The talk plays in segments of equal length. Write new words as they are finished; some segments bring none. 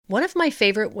One of my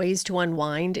favorite ways to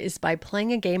unwind is by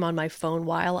playing a game on my phone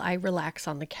while I relax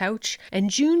on the couch, and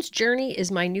June's Journey is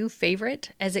my new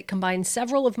favorite as it combines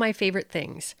several of my favorite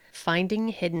things: finding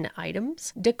hidden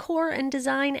items, decor and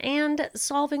design, and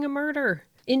solving a murder.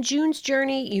 In June's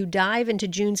Journey, you dive into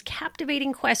June's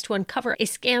captivating quest to uncover a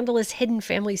scandalous hidden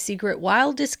family secret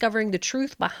while discovering the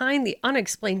truth behind the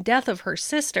unexplained death of her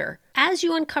sister. As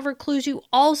you uncover clues, you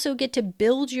also get to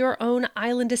build your own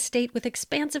island estate with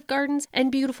expansive gardens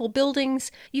and beautiful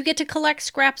buildings. You get to collect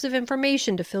scraps of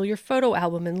information to fill your photo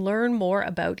album and learn more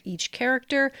about each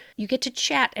character. You get to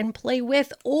chat and play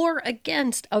with or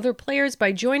against other players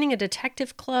by joining a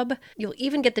detective club. You'll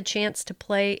even get the chance to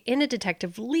play in a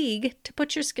detective league to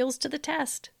put your skills to the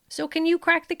test. So can you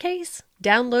crack the case?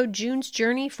 Download June's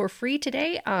Journey for free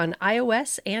today on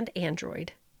iOS and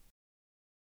Android.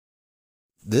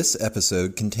 This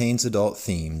episode contains adult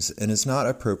themes and is not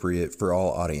appropriate for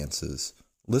all audiences.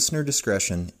 Listener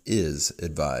discretion is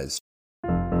advised.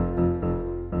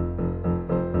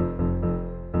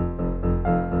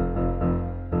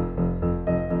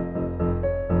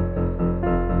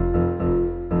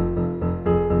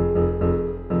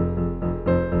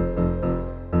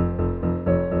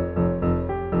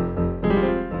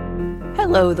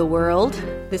 Hello, the world.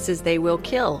 This is They Will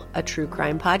Kill, a true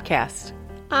crime podcast.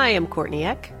 I am Courtney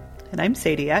Eck. And I'm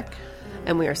Sadie Eck.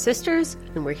 And we are sisters,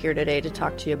 and we're here today to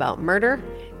talk to you about murder.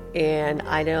 And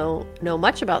I don't know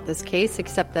much about this case,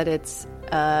 except that it's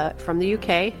from the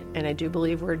UK, and I do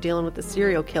believe we're dealing with a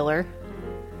serial killer.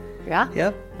 Yeah?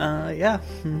 Yep. Yeah.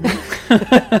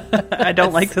 Mm-hmm. I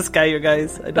don't like this guy, you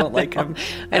guys. I don't like him.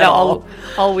 I know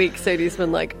all week Sadie's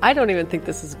been like, I don't even think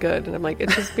this is good. And I'm like,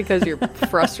 it's just because you're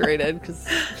frustrated, because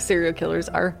serial killers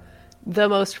are the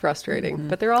most frustrating,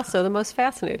 but they're also the most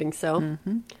fascinating. So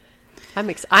I'm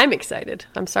excited.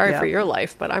 I'm sorry for your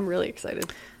life, but I'm really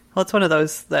excited. Well, it's one of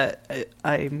those that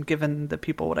I'm giving the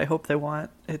people what I hope they want.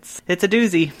 It's a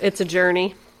doozy. It's a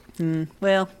journey.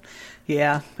 Well,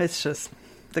 yeah, it's just,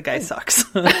 the guy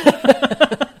sucks. Well,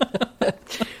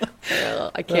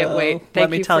 I can't wait. Let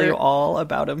me tell you all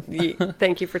about him.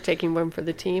 Thank you for taking one for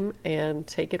the team, and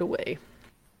take it away.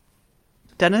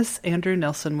 Dennis Andrew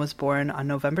Nilsen was born on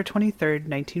November 23rd,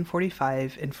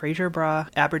 1945 in Fraserburgh,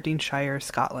 Aberdeenshire,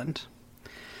 Scotland.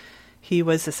 He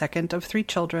was the second of three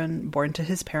children born to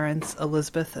his parents,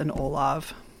 Elizabeth and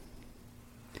Olav.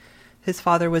 His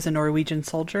father was a Norwegian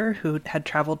soldier who had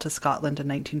traveled to Scotland in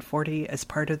 1940 as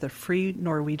part of the Free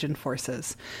Norwegian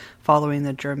Forces, following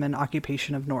the German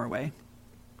occupation of Norway.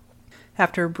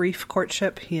 After a brief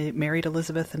courtship, he married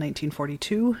Elizabeth in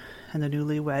 1942, and the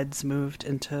newlyweds moved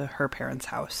into her parents'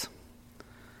 house.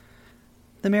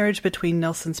 The marriage between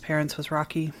Nilsen's parents was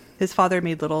rocky. His father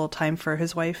made little time for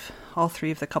his wife. All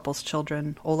three of the couple's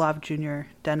children, Olav Jr.,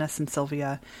 Dennis, and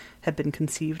Sylvia, had been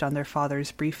conceived on their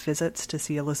father's brief visits to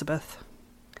see Elizabeth.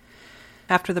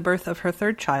 After the birth of her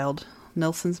third child,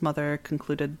 Nilsen's mother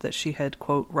concluded that she had,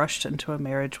 quote, rushed into a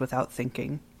marriage without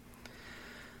thinking.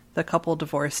 The couple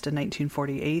divorced in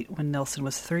 1948 when Nilsen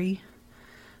was 3.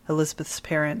 Elizabeth's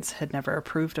parents had never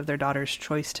approved of their daughter's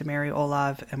choice to marry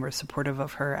Olav and were supportive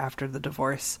of her after the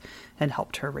divorce and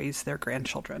helped her raise their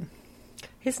grandchildren.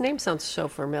 His name sounds so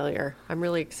familiar. I'm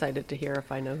really excited to hear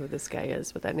if I know who this guy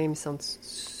is, but that name sounds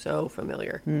so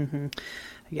familiar. Mm-hmm.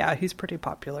 Yeah, he's pretty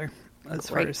popular as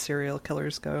far as serial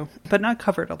killers go, but not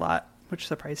covered a lot, which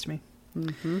surprised me.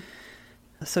 Mm-hmm.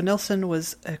 So Nilsen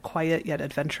was a quiet yet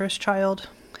adventurous child.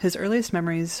 His earliest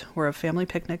memories were of family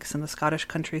picnics in the Scottish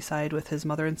countryside with his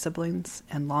mother and siblings,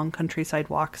 and long countryside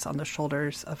walks on the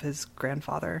shoulders of his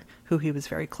grandfather, who he was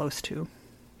very close to.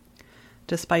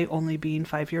 Despite only being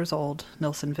 5 years old,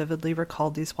 Nilsen vividly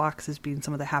recalled these walks as being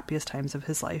some of the happiest times of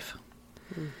his life.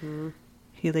 Mm-hmm.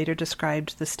 He later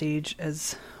described the stage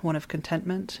as one of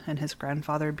contentment, and his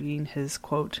grandfather being his,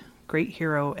 quote, great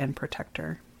hero and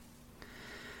protector.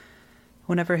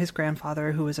 Whenever his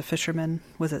grandfather, who was a fisherman,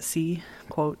 was at sea,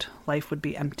 quote, life would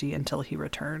be empty until he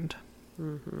returned.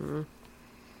 Mm-hmm.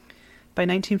 By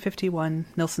 1951,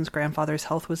 Nilsen's grandfather's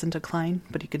health was in decline,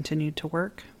 but he continued to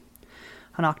work.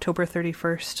 On October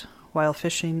 31st, while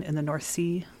fishing in the North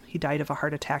Sea, he died of a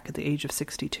heart attack at the age of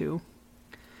 62.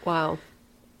 Wow.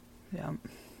 Yeah.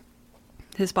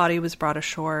 His body was brought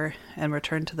ashore and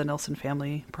returned to the Nilsen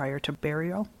family prior to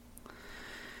burial.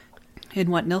 In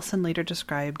what Nilsen later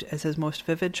described as his most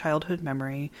vivid childhood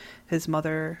memory, his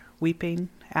mother, weeping,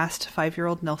 asked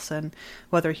 5-year-old Nilsen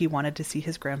whether he wanted to see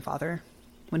his grandfather.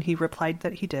 When he replied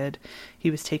that he did,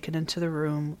 he was taken into the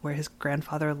room where his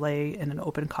grandfather lay in an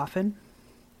open coffin.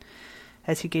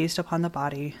 As he gazed upon the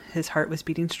body, his heart was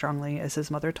beating strongly as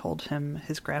his mother told him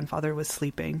his grandfather was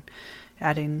sleeping,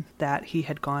 adding that he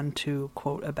had gone to,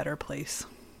 quote, a better place.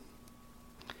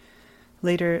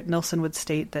 Later, Nilsen would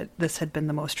state that this had been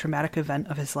the most traumatic event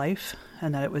of his life,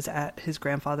 and that it was at his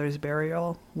grandfather's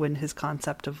burial when his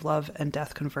concept of love and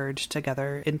death converged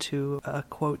together into a,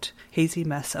 quote, hazy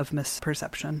mess of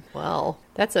misperception. Well,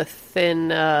 that's a thin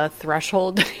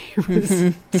threshold he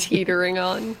was teetering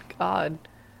on. God.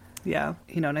 Yeah,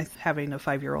 and having a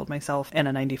 5-year-old myself and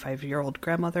a 95-year-old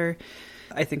grandmother,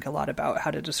 I think a lot about how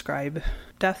to describe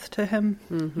death to him,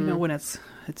 when it's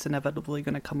inevitably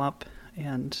going to come up.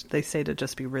 And they say to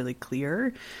just be really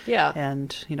clear. Yeah.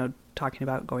 And, talking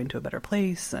about going to a better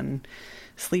place and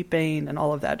sleeping and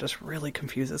all of that just really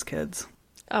confuses kids.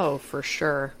 Oh, for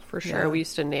sure. For sure. Yeah. We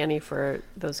used to nanny for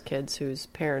those kids whose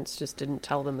parents just didn't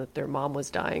tell them that their mom was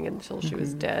dying until she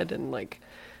was dead. And,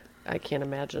 I can't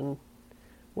imagine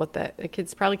what the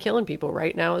kid's probably killing people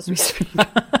right now as we speak.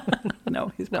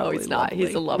 No, he's not. Lovely.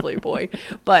 He's a lovely boy.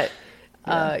 But,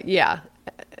 yeah.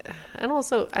 And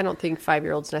also, I don't think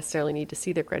 5-year-olds necessarily need to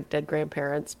see their dead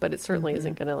grandparents, but it certainly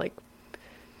isn't going to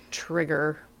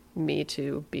trigger me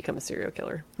to become a serial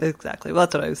killer. Exactly. Well,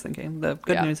 that's what I was thinking. The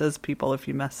good news is people, if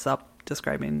you mess up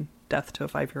describing death to a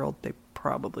 5-year-old, they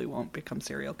probably won't become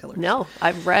serial killers. No,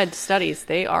 I've read studies.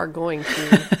 They are going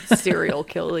to serial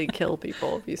kill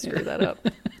people if you screw that up.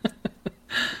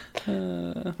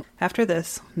 After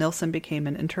this, Nilsen became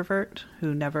an introvert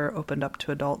who never opened up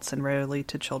to adults and rarely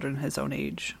to children his own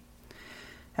age.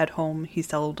 At home, he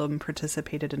seldom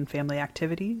participated in family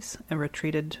activities and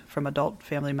retreated from adult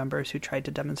family members who tried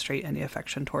to demonstrate any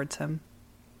affection towards him.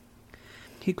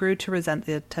 He grew to resent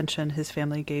the attention his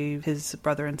family gave his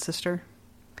brother and sister.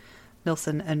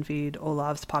 Nilsen envied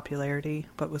Olav's popularity,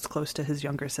 but was close to his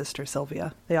younger sister,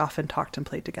 Sylvia. They often talked and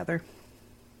played together.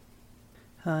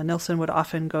 Nilsen would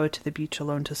often go to the beach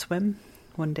alone to swim.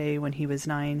 One day when he was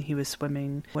 9, he was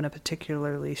swimming when a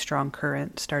particularly strong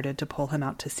current started to pull him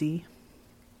out to sea.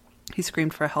 He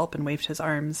screamed for help and waved his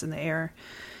arms in the air,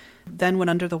 then went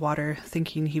under the water,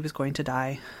 thinking he was going to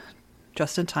die.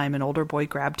 Just in time, an older boy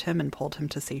grabbed him and pulled him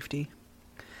to safety.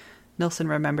 Nilsen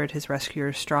remembered his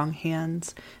rescuer's strong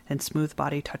hands and smooth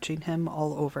body touching him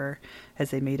all over as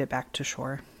they made it back to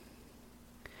shore.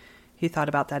 He thought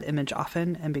about that image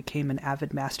often and became an avid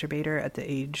masturbator at the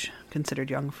age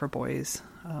considered young for boys,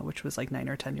 which was 9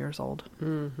 or 10 years old.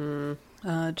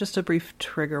 Just a brief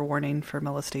trigger warning for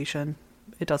molestation.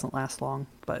 It doesn't last long,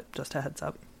 but just a heads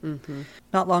up.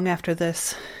 Not long after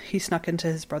this, he snuck into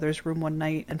his brother's room one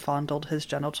night and fondled his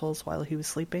genitals while he was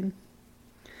sleeping.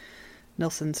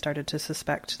 Nilsen started to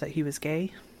suspect that he was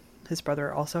gay. His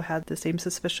brother also had the same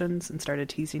suspicions and started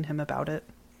teasing him about it.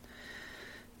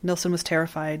 Nilsen was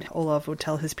terrified. Olav would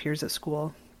tell his peers at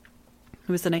school.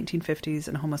 It was the 1950s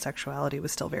and homosexuality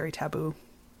was still very taboo.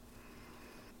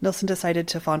 Nilsen decided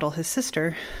to fondle his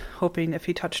sister, hoping if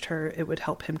he touched her, it would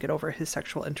help him get over his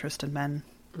sexual interest in men.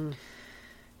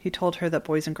 He told her that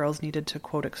boys and girls needed to,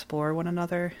 quote, explore one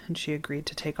another, and she agreed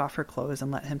to take off her clothes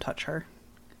and let him touch her.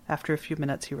 After a few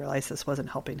minutes, he realized this wasn't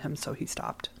helping him, so he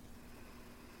stopped.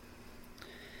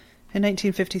 In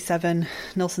 1957,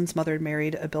 Nilsen's mother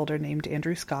married a builder named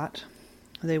Andrew Scott.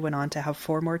 They went on to have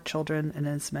 4 more children in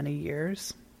as many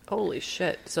years. Holy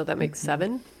shit. So that makes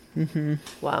 7?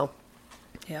 Wow.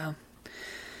 Yeah.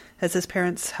 As his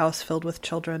parents' house filled with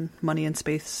children, money and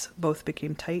space both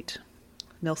became tight.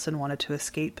 Nilsen wanted to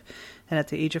escape, and at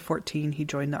the age of 14, he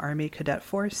joined the Army Cadet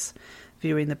Force,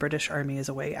 viewing the British Army as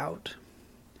a way out.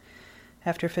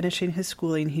 After finishing his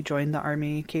schooling, he joined the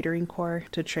Army Catering Corps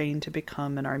to train to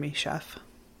become an Army chef.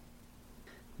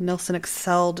 Nilsen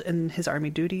excelled in his Army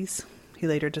duties. He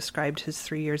later described his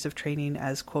 3 years of training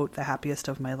as, quote, the happiest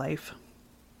of my life.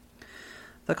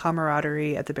 The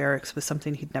camaraderie at the barracks was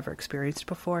something he'd never experienced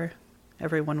before.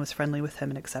 Everyone was friendly with him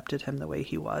and accepted him the way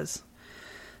he was.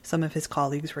 Some of his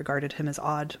colleagues regarded him as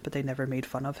odd, but they never made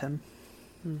fun of him.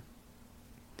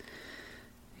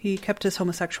 He kept his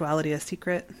homosexuality a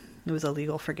secret. It was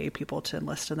illegal for gay people to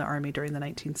enlist in the Army during the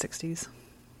 1960s.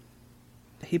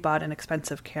 He bought an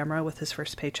expensive camera with his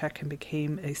first paycheck and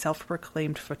became a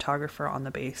self-proclaimed photographer on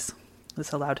the base.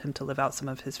 This allowed him to live out some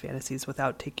of his fantasies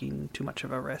without taking too much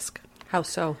of a risk. How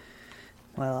so?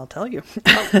 Well, I'll tell you.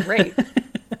 Oh, great.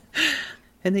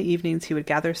 In the evenings, he would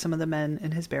gather some of the men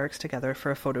in his barracks together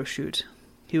for a photo shoot.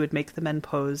 He would make the men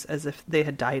pose as if they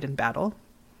had died in battle.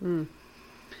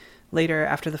 Later,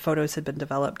 after the photos had been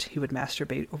developed, he would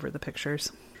masturbate over the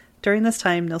pictures. During this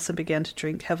time, Nilsen began to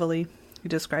drink heavily. He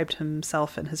described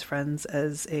himself and his friends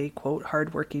as a, quote,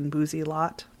 hard-working, boozy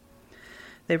lot.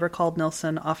 They recalled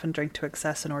Nilsen often drank to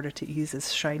excess in order to ease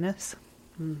his shyness.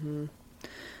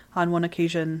 On one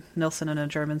occasion, Nilsen and a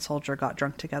German soldier got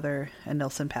drunk together, and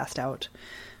Nilsen passed out.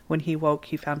 When he woke,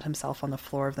 he found himself on the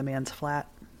floor of the man's flat.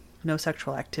 No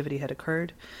sexual activity had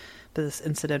occurred, But this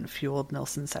incident fueled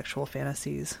Nilsen's sexual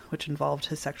fantasies, which involved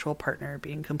his sexual partner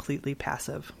being completely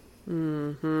passive.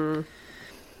 Mm-hmm.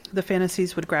 The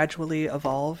fantasies would gradually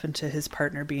evolve into his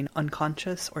partner being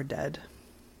unconscious or dead.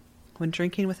 When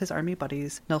drinking with his army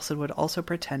buddies, Nilsen would also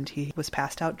pretend he was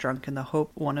passed out drunk in the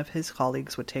hope one of his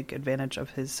colleagues would take advantage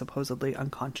of his supposedly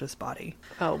unconscious body.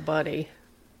 Oh, buddy.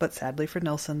 But sadly for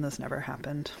Nilsen, this never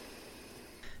happened.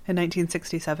 In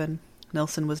 1967,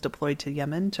 Nilsen was deployed to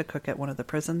Yemen to cook at one of the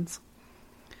prisons.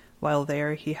 While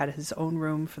there, he had his own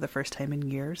room for the first time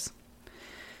in years.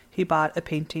 He bought a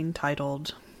painting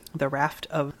titled The Raft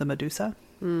of the Medusa.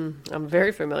 I'm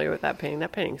very familiar with that painting.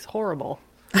 That painting's horrible.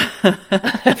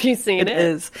 Have you seen it? It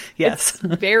is, yes.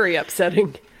 It's very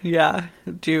upsetting. Yeah.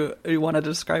 Do you want to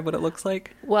describe what it looks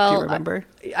like? Well, do you remember?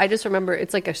 I just remember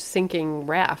it's like a sinking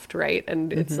raft, right?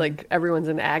 And it's like everyone's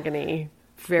in agony,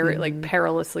 very like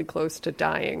perilously close to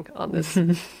dying on this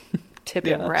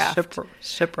tipping raft.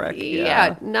 Shipwreck.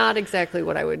 Yeah, not exactly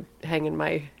what I would hang in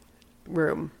my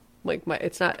room. Like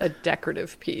it's not a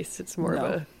decorative piece. It's more of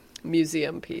a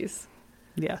museum piece.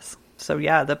 Yes. So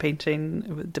yeah, the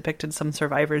painting depicted some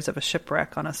survivors of a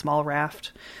shipwreck on a small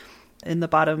raft. In the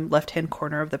bottom left-hand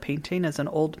corner of the painting is an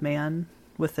old man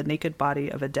with the naked body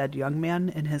of a dead young man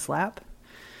in his lap.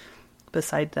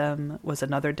 Beside them was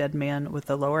another dead man with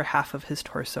the lower half of his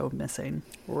torso missing.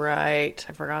 Right.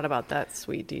 I forgot about that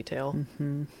sweet detail.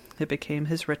 Mm-hmm. It became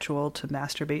his ritual to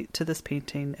masturbate to this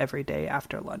painting every day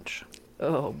after lunch.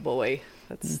 Oh, boy.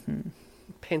 That's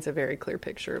paints a very clear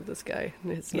picture of this guy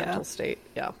and his mental state.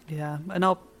 Yeah. Yeah. And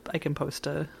I can post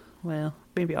I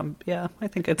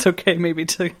think it's okay maybe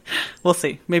we'll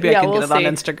see. Maybe I can get it on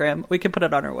Instagram. We can put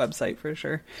it on our website for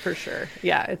sure. For sure.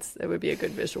 Yeah, it would be a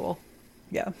good visual.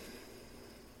 Yeah.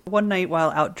 One night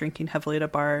while out drinking heavily at a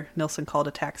bar, Nilsen called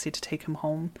a taxi to take him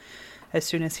home. As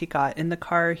soon as he got in the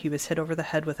car, he was hit over the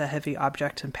head with a heavy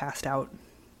object and passed out.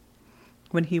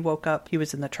 When he woke up, he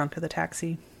was in the trunk of the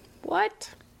taxi.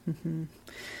 What? Mm-hmm.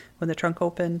 When the trunk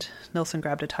opened, Nilsen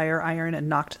grabbed a tire iron and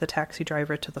knocked the taxi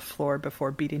driver to the floor before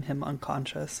beating him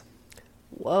unconscious.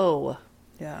 Whoa.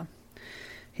 Yeah.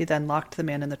 He then locked the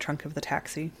man in the trunk of the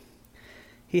taxi.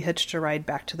 He hitched a ride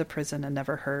back to the prison and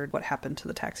never heard what happened to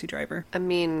the taxi driver. I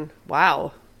mean,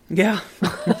 wow. Yeah.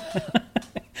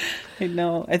 I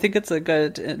know. I think it's a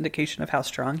good indication of how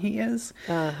strong he is.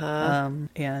 Uh-huh.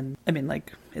 And, I mean,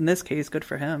 like, in this case, good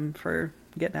for him for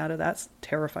getting out of that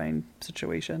terrifying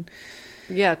situation.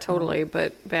 Yeah, totally.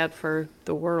 But bad for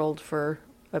the world for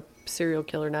a serial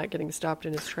killer not getting stopped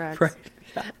in his tracks. Right.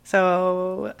 Yeah.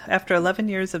 So, after 11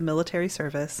 years of military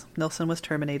service, Nilsen was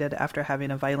terminated after having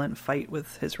a violent fight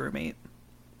with his roommate.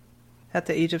 At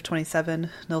the age of 27,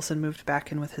 Nilsen moved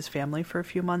back in with his family for a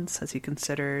few months as he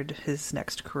considered his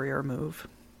next career move.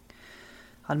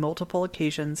 On multiple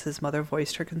occasions, his mother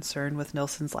voiced her concern with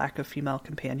Nilsen's lack of female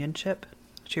companionship.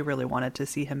 She really wanted to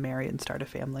see him marry and start a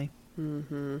family.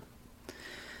 Mm-hmm.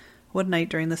 One night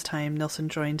during this time, Nilsen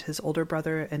joined his older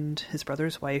brother and his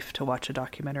brother's wife to watch a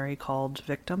documentary called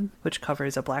Victim, which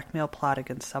covers a blackmail plot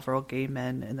against several gay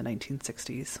men in the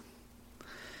 1960s.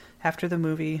 After the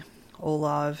movie,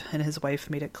 Olav and his wife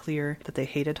made it clear that they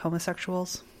hated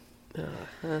homosexuals.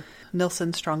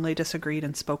 Nilsen strongly disagreed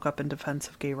and spoke up in defense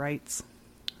of gay rights.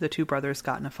 The two brothers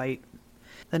got in a fight.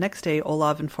 The next day,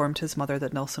 Olav informed his mother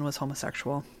that Nilsen was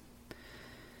homosexual.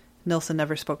 Nilsen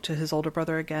never spoke to his older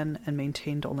brother again and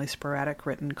maintained only sporadic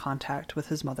written contact with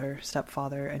his mother,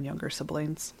 stepfather, and younger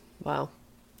siblings. Wow.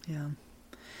 Yeah.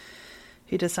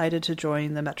 He decided to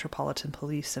join the Metropolitan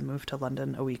Police and moved to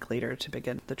London a week later to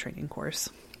begin the training course.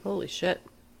 Holy shit.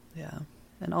 Yeah.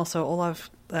 And also,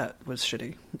 Olav, that was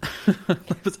shitty.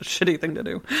 That was a shitty thing to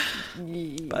do.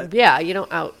 But, yeah, you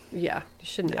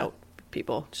shouldn't out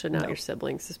people. Shouldn't out your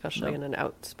siblings, especially in an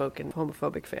outspoken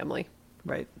homophobic family.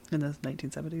 Right, in the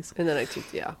 1970s. In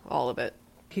the all of it.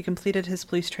 He completed his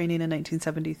police training in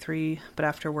 1973, but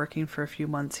after working for a few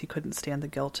months, he couldn't stand the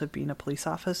guilt of being a police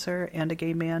officer and a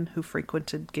gay man who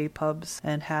frequented gay pubs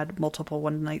and had multiple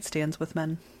one-night stands with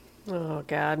men. Oh,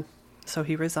 God. So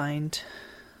he resigned.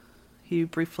 He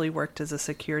briefly worked as a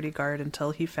security guard until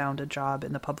he found a job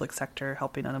in the public sector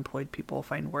helping unemployed people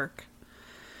find work.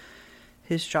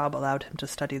 His job allowed him to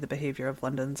study the behavior of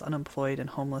London's unemployed and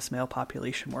homeless male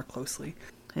population more closely.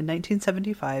 In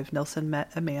 1975, Nilsen met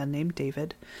a man named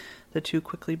David. The two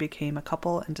quickly became a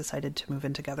couple and decided to move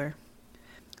in together.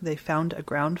 They found a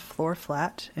ground floor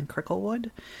flat in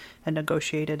Cricklewood and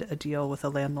negotiated a deal with a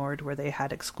landlord where they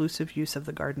had exclusive use of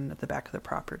the garden at the back of the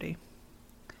property.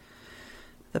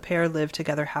 The pair lived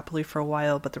together happily for a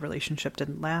while, but the relationship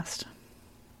didn't last.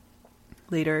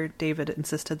 Later, David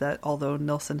insisted that although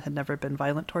Nilsen had never been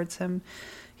violent towards him,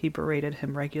 he berated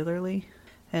him regularly,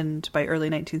 And by early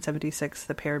 1976,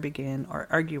 the pair began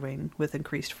arguing with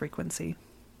increased frequency.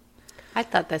 I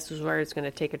thought this was where it was going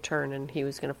to take a turn and he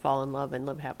was going to fall in love and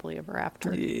live happily ever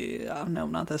after. Yeah, no,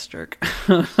 not this jerk.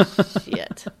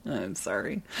 Shit. I'm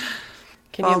sorry.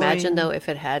 Can you imagine, though, if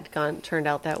it had turned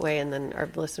out that way and then our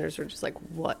listeners were just like,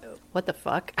 what the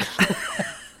fuck? I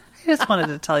just wanted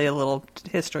to tell you a little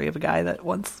history of a guy that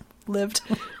once lived.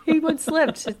 He once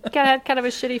lived. He had kind of a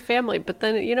shitty family, but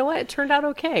then, you know what? It turned out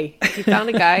okay. He found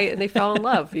a guy and they fell in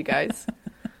love, you guys.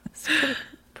 It's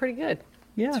pretty good.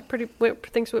 Yeah.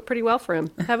 Things went pretty well for him.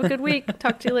 Have a good week.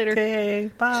 Talk to you later.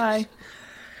 Okay, bye.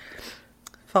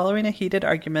 Following a heated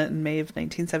argument in May of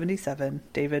 1977,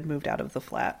 David moved out of the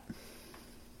flat.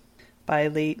 By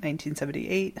late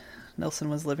 1978, Nilsen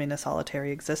was living a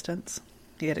solitary existence.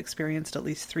 He had experienced at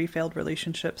least 3 failed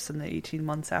relationships in the 18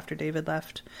 months after David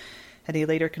left, and he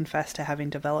later confessed to having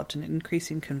developed an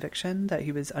increasing conviction that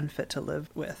he was unfit to live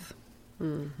with.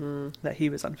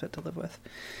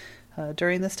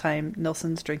 During this time,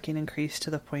 Nilsen's drinking increased to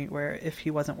the point where if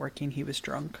he wasn't working, he was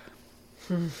drunk.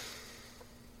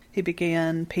 He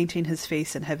began painting his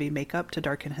face in heavy makeup to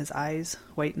darken his eyes,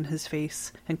 whiten his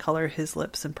face, and color his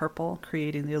lips in purple,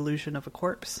 creating the illusion of a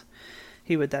corpse.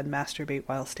 He would then masturbate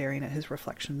while staring at his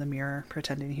reflection in the mirror,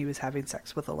 pretending he was having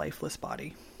sex with a lifeless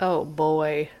body. Oh,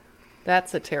 boy.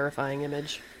 That's a terrifying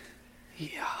image.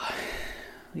 Yeah.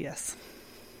 Yes.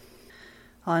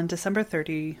 On December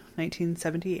 30,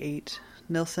 1978,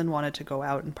 Nilsen wanted to go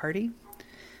out and party.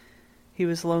 He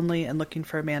was lonely and looking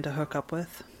for a man to hook up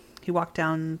with. He walked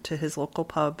down to his local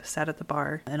pub, sat at the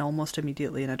bar, and almost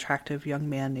immediately an attractive young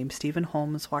man named Stephen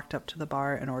Holmes walked up to the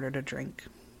bar and ordered a drink.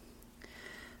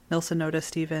 Nilsen noticed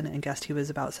Stephen and guessed he was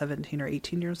about 17 or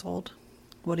 18 years old.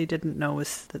 What he didn't know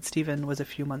was that Stephen was a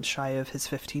few months shy of his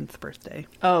 15th birthday.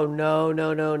 Oh,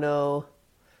 no.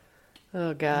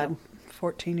 Oh, God.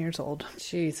 14 years old.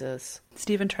 Jesus.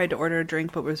 Stephen tried to order a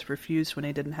drink but was refused when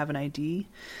he didn't have an ID.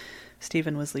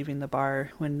 Stephen was leaving the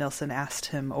bar when Nilsen asked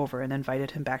him over and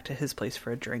invited him back to his place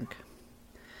for a drink.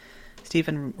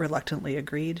 Stephen reluctantly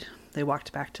agreed. They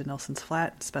walked back to Nilsen's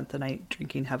flat and spent the night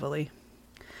drinking heavily.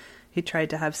 He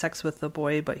tried to have sex with the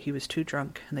boy, but he was too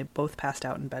drunk, and they both passed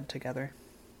out in bed together.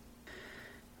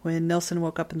 When Nilsen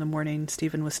woke up in the morning,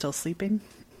 Stephen was still sleeping.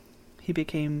 He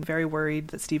became very worried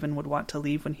that Stephen would want to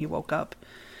leave when he woke up.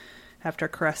 After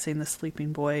caressing the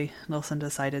sleeping boy, Nilsen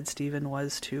decided Stephen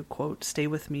was to, quote, stay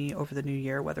with me over the new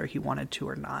year whether he wanted to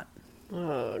or not.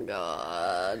 Oh,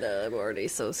 God. I'm already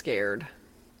so scared.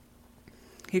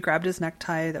 He grabbed his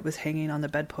necktie that was hanging on the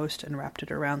bedpost and wrapped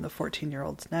it around the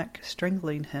 14-year-old's neck,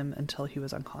 strangling him until he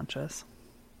was unconscious.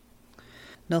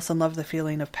 Nilsen loved the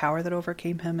feeling of power that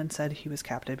overcame him and said he was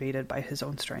captivated by his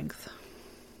own strength.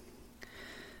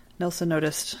 Nilsen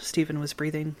noticed Stephen was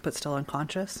breathing, but still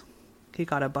unconscious. He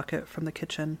got a bucket from the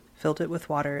kitchen, filled it with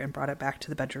water, and brought it back to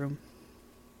the bedroom.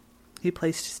 He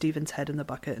placed Stephen's head in the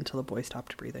bucket until the boy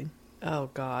stopped breathing. Oh,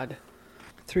 God.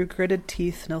 Through gritted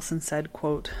teeth, Nilsen said,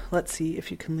 quote, let's see if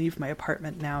you can leave my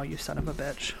apartment now, you son of a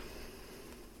bitch.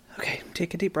 Okay,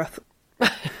 take a deep breath.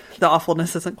 The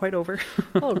awfulness isn't quite over.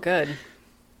 Oh, good.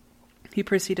 He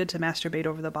proceeded to masturbate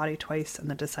over the body twice and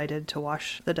then decided to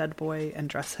wash the dead boy and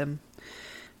dress him.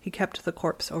 He kept the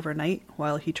corpse overnight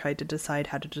while he tried to decide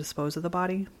how to dispose of the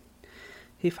body.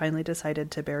 He finally decided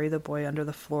to bury the boy under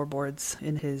the floorboards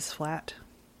in his flat.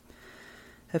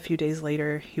 A few days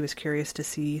later, he was curious to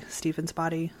see Stephen's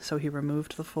body, so he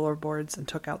removed the floorboards and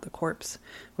took out the corpse,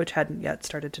 which hadn't yet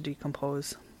started to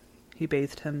decompose. He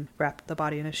bathed him, wrapped the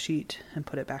body in a sheet, and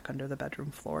put it back under the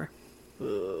bedroom floor.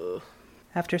 Ugh.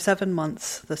 After 7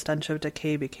 months, the stench of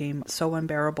decay became so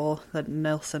unbearable that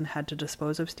Nilsen had to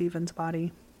dispose of Stephen's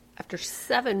body. After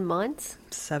 7 months?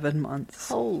 7 months.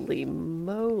 Holy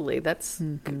moly, that's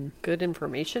good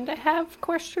information to have, ?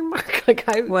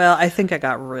 Well, I think it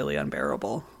got really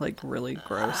unbearable, like really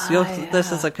gross.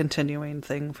 This is a continuing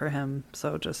thing for him,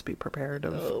 so just be prepared.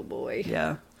 Oh boy.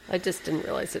 Yeah. I just didn't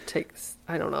realize it takes,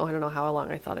 I don't know how long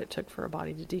I thought it took for a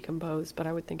body to decompose, but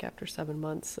I would think after 7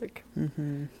 months, like,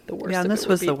 the worst. Yeah, and this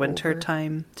was the winter over.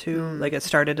 time, too. Like, it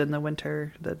started in the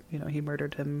winter that, he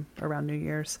murdered him around New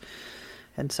Year's.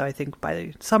 And so I think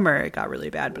by summer it got really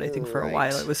bad, but I think for a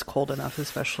while it was cold enough,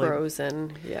 especially.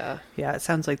 Frozen, yeah. Yeah, it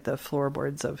sounds like the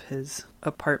floorboards of his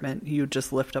apartment, you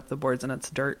just lift up the boards and it's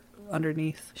dirt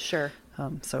underneath. Sure.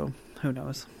 So who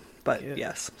knows? But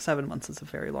yes, 7 months is a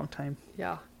very long time.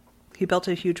 Yeah. He built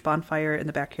a huge bonfire in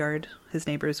the backyard. His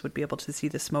neighbors would be able to see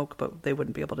the smoke, but they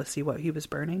wouldn't be able to see what he was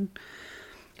burning.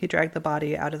 He dragged the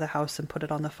body out of the house and put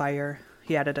it on the fire.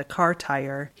 He added a car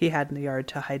tire he had in the yard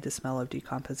to hide the smell of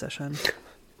decomposition.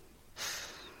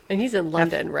 And he's in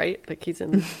London, right? Like he's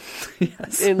in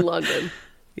Yes. in London.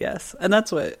 Yes. And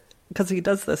that's what, because he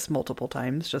does this multiple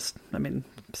times. Just, I mean,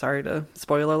 sorry to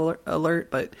spoiler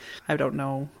alert, but I don't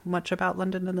know much about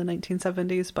London in the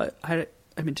 1970s, but I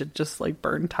mean, to just like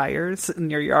burn tires in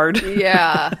your yard.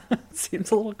 Yeah.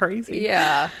 Seems a little crazy.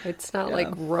 Yeah. It's not like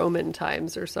Roman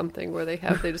times or something where they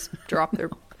just drop their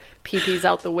pee-pees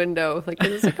out the window. Like,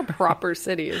 it's like a proper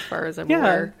city as far as I'm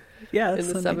aware. Yeah, in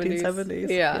the 1970s.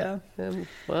 Yeah.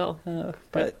 Well,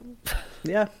 but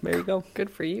yeah, there you go.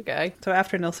 Good for you, guy. So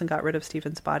after Nilsen got rid of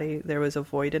Stephen's body, there was a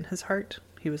void in his heart.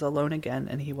 He was alone again,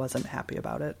 and he wasn't happy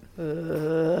about it.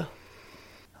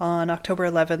 On October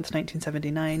 11th,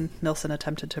 1979, Nilsen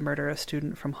attempted to murder a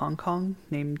student from Hong Kong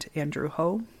named Andrew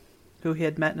Ho, who he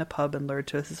had met in a pub and lured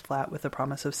to his flat with the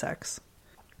promise of sex.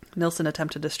 Nilsen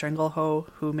attempted to strangle Ho,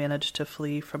 who managed to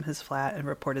flee from his flat and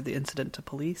reported the incident to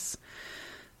police.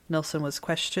 Nilsen was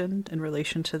questioned in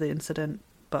relation to the incident,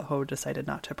 but Ho decided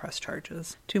not to press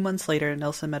charges. 2 months later,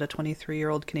 Nilsen met a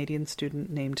 23-year-old Canadian student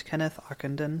named Kenneth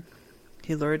Ockenden.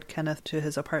 He lured Kenneth to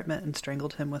his apartment and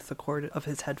strangled him with the cord of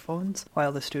his headphones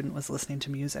while the student was listening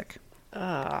to music.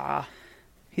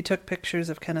 He took pictures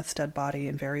of Kenneth's dead body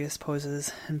in various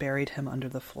poses and buried him under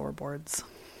the floorboards.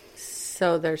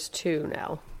 So there's 2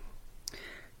 now.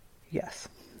 Yes.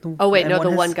 Oh, wait, no,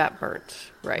 the one got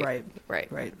burnt. Right.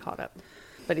 Caught up.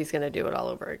 But he's going to do it all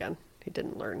over again. He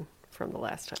didn't learn from the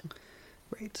last time.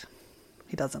 Right.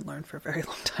 He doesn't learn for a very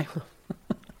long time.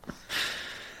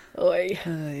 Oy.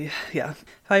 Yeah.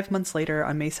 5 months later,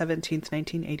 on May 17th,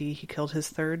 1980, he killed his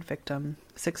third victim,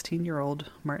 16-year-old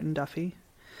Martin Duffy.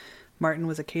 Martin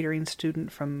was a catering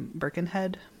student from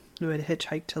Birkenhead who had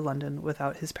hitchhiked to London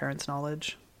without his parents'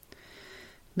 knowledge.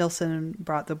 Nilsen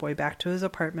brought the boy back to his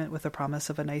apartment with a promise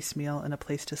of a nice meal and a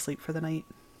place to sleep for the night.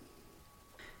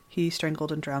 He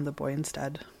strangled and drowned the boy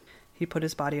instead. He put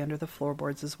his body under the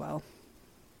floorboards as well.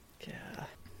 Yeah.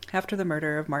 After the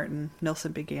murder of Martin,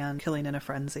 Nilsen began killing in a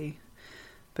frenzy.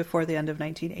 Before the end of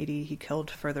 1980, he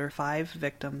killed further 5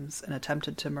 victims and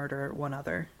attempted to murder 1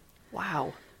 other.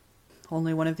 Wow.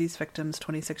 Only one of these victims,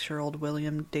 26-year-old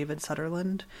William David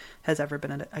Sutherland, has ever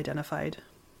been identified.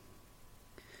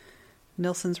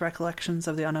 Nilsen's recollections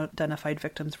of the unidentified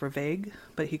victims were vague,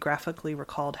 but he graphically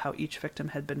recalled how each victim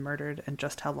had been murdered and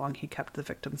just how long he kept the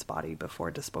victim's body before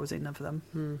disposing of them.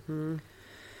 Mm-hmm.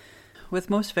 With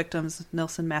most victims,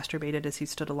 Nilsen masturbated as he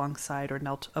stood alongside or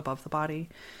knelt above the body,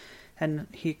 and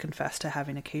he confessed to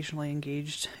having occasionally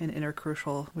engaged in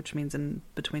intercrucial, which means in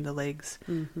between the legs,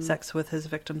 sex with his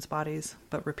victims' bodies,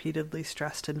 but repeatedly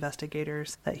stressed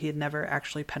investigators that he had never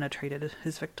actually penetrated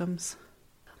his victims.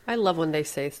 I love when they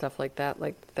say stuff like that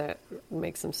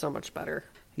makes them so much better.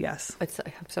 Yes. It's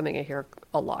something I hear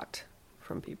a lot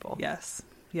from people. Yes.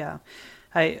 Yeah.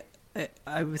 I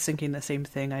was thinking the same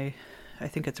thing. I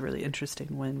think it's really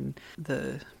interesting when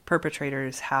the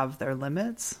perpetrators have their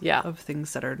limits of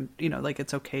things that are, like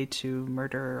it's okay to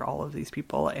murder all of these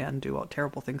people and do all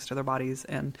terrible things to their bodies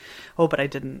and, but I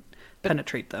didn't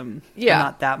penetrate them. Yeah. I'm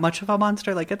not that much of a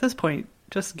monster. Like at this point,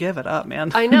 just give it up,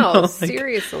 man. I know.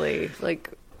 Seriously.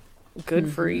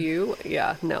 Good for you.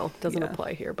 Yeah. No, doesn't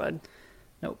apply here, bud.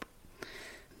 Nope.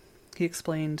 He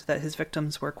explained that his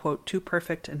victims were, quote, too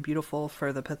perfect and beautiful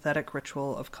for the pathetic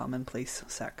ritual of commonplace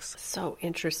sex. So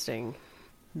interesting.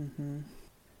 Mm-hmm.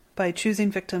 By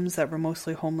choosing victims that were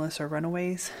mostly homeless or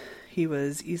runaways, he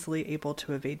was easily able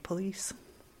to evade police.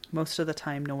 Most of the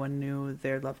time, no one knew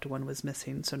their loved one was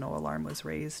missing, so no alarm was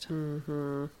raised.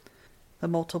 Mm-hmm. The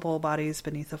multiple bodies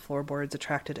beneath the floorboards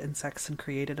attracted insects and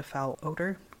created a foul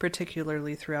odor,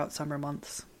 particularly throughout summer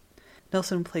months.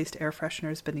 Nilsen placed air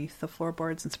fresheners beneath the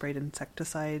floorboards and sprayed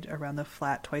insecticide around the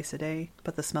flat twice a day,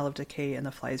 but the smell of decay and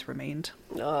the flies remained.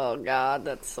 Oh, God,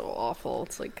 that's so awful.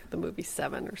 It's like the movie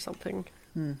Seven or something.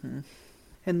 Mm-hmm.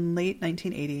 In late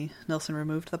 1980, Nilsen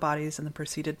removed the bodies and then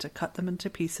proceeded to cut them into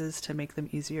pieces to make them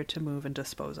easier to move and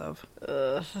dispose of.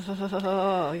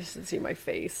 Oh, you should see my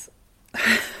face.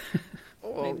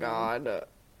 Oh, God.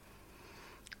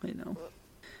 I know.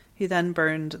 He then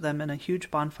burned them in a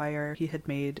huge bonfire he had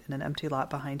made in an empty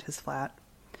lot behind his flat.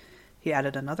 He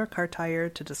added another car tire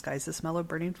to disguise the smell of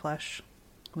burning flesh.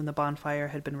 When the bonfire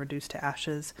had been reduced to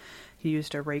ashes, he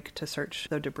used a rake to search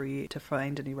the debris to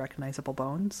find any recognizable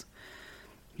bones.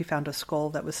 He found a skull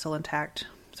that was still intact,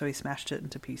 so he smashed it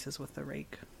into pieces with the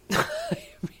rake. I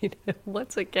mean,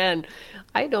 once again,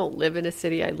 I don't live in a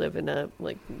city. I live in a,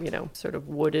 sort of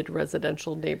wooded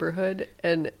residential neighborhood,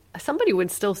 and somebody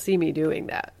would still see me doing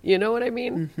that. You know what I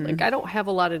mean? Mm-hmm. I don't have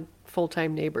a lot of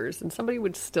full-time neighbors, and somebody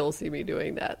would still see me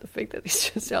doing that. The fact that he's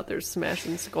just out there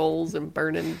smashing skulls and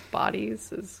burning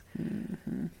bodies is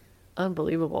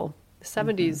unbelievable. The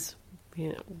 70s You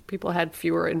know, people had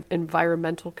fewer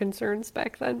environmental concerns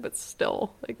back then, but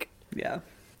still, like, Yeah,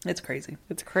 it's crazy.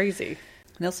 it's crazy.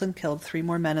 Nilsen killed 3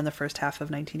 more men in the first half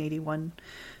of 1981.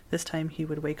 This time he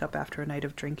would wake up after a night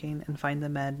of drinking and find the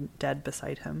men dead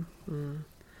beside him.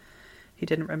 He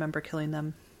didn't remember killing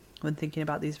them. When thinking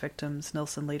about these victims,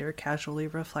 Nilsen later casually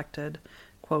reflected,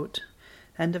 quote,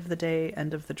 "End of the day,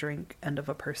 end of the drink, end of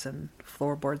a person.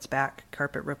 Floorboards back,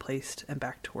 carpet replaced, and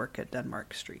back to work at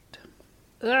Denmark Street."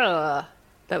 Ugh.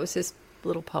 That was his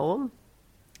little poem?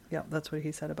 Yeah, that's what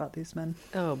he said about these men.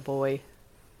 Oh, boy.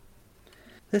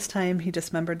 This time, he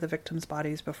dismembered the victims'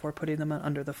 bodies before putting them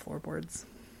under the floorboards.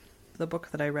 The book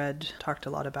that I read talked a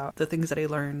lot about the things that he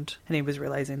learned, and he was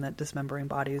realizing that dismembering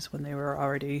bodies when they were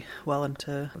already well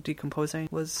into decomposing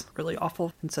was really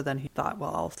awful. And so then he thought,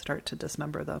 well, I'll start to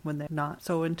dismember them when they're not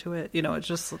so into it. You know,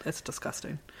 it's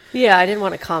disgusting. Yeah, I didn't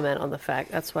want to comment on the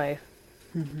fact. That's why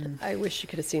I wish you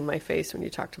could have seen my face when you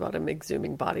talked about him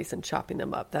exhuming bodies and chopping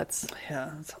them up. That's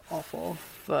Yeah, it's awful.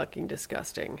 fucking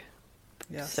disgusting.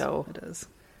 Yes, So- it is.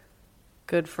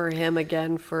 Good for him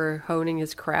again for honing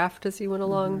his craft as he went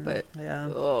along, but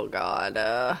Yeah. oh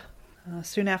god.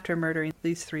 Soon after murdering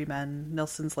these 3 men,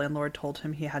 Nilsen's landlord told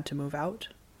him he had to move out.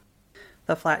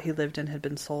 The flat he lived in had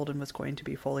been sold and was going to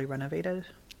be fully renovated.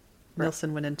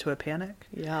 Nilsen went into a panic.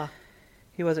 Yeah.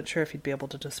 He wasn't sure if he'd be able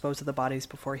to dispose of the bodies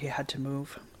before he had to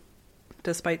move.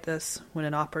 Despite this, when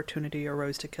an opportunity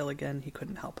arose to kill again, he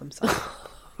couldn't help himself.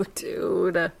 Oh,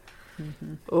 dude.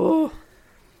 Oh.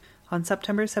 On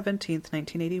September 17th,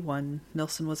 1981,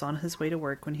 Nilsen was on his way to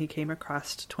work when he came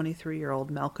across 23-year-old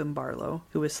Malcolm Barlow,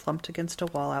 who was slumped against a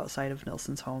wall outside of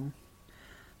Nilsen's home.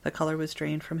 The color was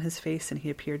drained from his face and he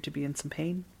appeared to be in some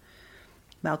pain.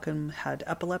 Malcolm had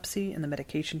epilepsy and the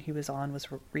medication he was on was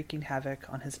wreaking havoc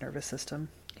on his nervous system.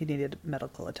 He needed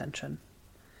medical attention.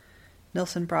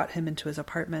 Nilsen brought him into his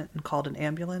apartment and called an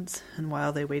ambulance, and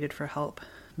while they waited for help,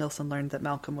 Nilsen learned that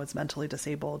Malcolm was mentally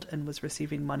disabled and was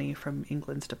receiving money from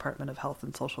England's Department of Health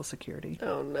and Social Security.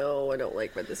 Oh no, I don't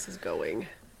like where this is going.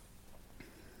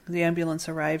 The ambulance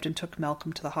arrived and took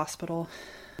Malcolm to the hospital.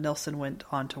 Nilsen went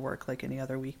on to work like any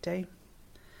other weekday.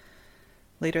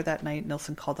 Later that night,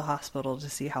 Nilsen called the hospital to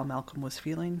see how Malcolm was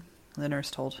feeling. The nurse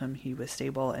told him he was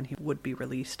stable and he would be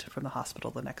released from the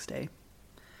hospital the next day.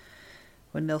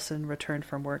 When Nilsen returned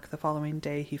from work the following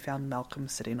day, he found Malcolm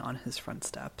sitting on his front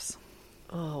steps.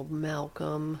 Oh,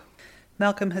 Malcolm.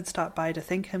 Malcolm had stopped by to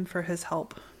thank him for his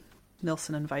help.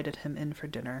 Nilsen invited him in for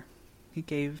dinner. He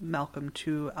gave Malcolm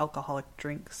 2 alcoholic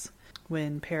drinks.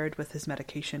 When paired with his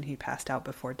medication, he passed out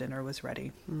before dinner was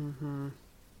ready.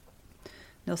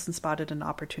 Nilsen spotted an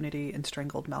opportunity and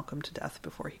strangled Malcolm to death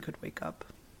before he could wake up.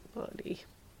 Buddy.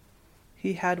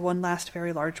 He had one last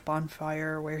very large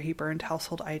bonfire where he burned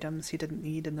household items he didn't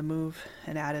need in the move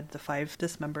and added the 5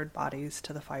 dismembered bodies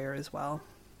to the fire as well.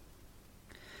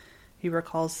 He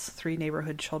recalls 3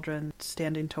 neighborhood children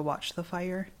standing to watch the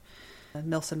fire.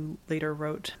 Nilsen later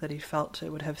wrote that he felt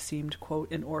it would have seemed,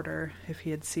 quote, in order if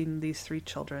he had seen these 3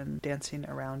 children dancing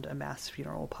around a mass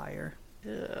funeral pyre.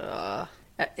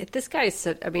 This guy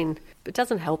said, I mean, it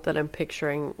doesn't help that I'm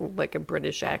picturing like a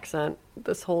British accent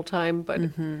this whole time, but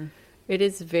it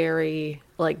is very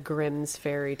like Grimm's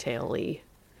fairy tale-y,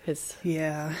 his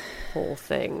Yeah. whole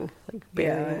thing. Like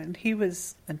Yeah, very, and he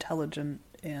was intelligent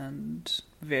and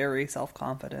very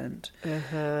self-confident.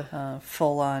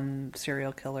 Full-on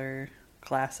serial killer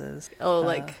glasses. Oh,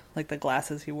 like the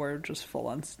glasses he wore, just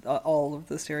full-on all of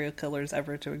the serial killers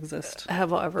ever to exist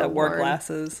have I ever that wore worn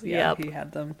glasses. Yeah, Yep. he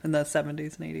had them in the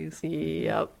 70s and 80s.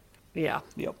 Yep. Yeah.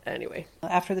 Yep. Anyway.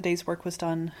 After the day's work was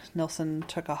done, Nilsen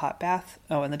took a hot bath.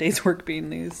 Oh, and the day's work being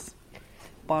these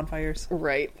bonfires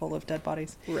Right. full of dead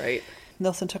bodies. Right.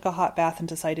 Nilsen took a hot bath and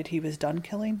decided he was done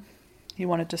killing. He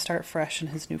wanted to start fresh in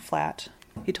his new flat.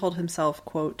 He told himself,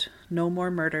 quote, "No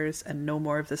more murders and no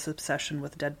more of this obsession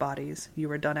with dead bodies. You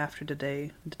are done after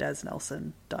today. Des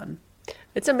Nelson, done."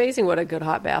 It's amazing what a good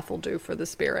hot bath will do for the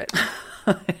spirit.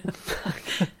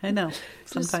 I know.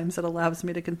 Sometimes it allows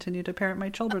me to continue to parent my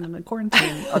children in the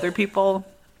quarantine. Other people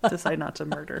decide not to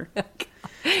murder.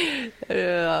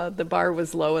 The bar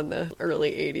was low in the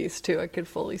early 80s, too. I could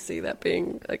fully see that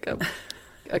being like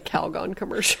a Calgon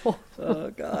commercial. Oh,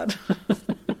 God.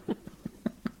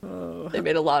 They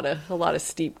made a lot of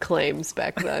steep claims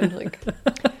back then, like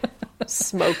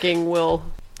smoking will,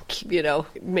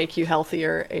 make you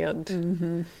healthier,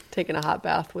 and taking a hot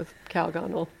bath with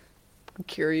Calgon will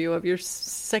cure you of your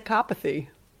psychopathy.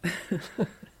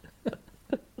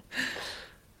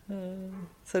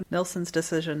 So Nilsen's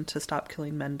decision to stop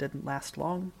killing men didn't last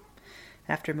long.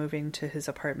 After moving to his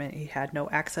apartment, he had no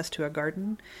access to a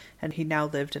garden, and he now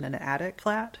lived in an attic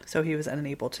flat, so he was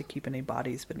unable to keep any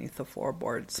bodies beneath the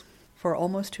floorboards. For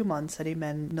almost 2 months, any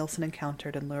men Nilsen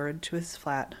encountered and lured to his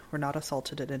flat were not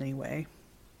assaulted in any way.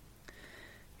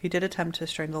 He did attempt to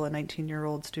strangle a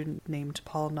 19-year-old student named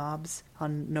Paul Nobbs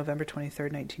on November 23,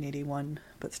 1981,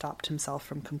 but stopped himself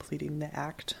from completing the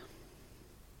act.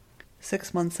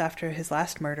 6 months after his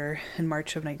last murder, in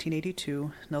March of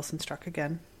 1982, Nilsen struck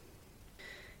again.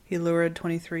 He lured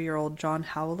 23-year-old John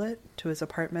Howlett to his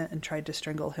apartment and tried to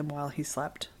strangle him while he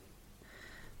slept.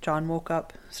 John woke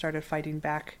up, started fighting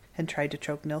back, and tried to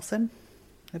choke Nilsen.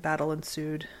 A battle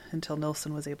ensued until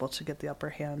Nilsen was able to get the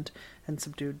upper hand and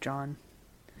subdued John.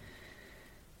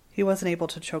 He wasn't able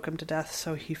to choke him to death,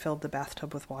 so he filled the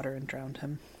bathtub with water and drowned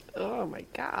him. Oh my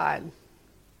God.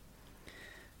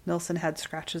 Nilsen had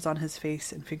scratches on his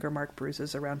face and finger mark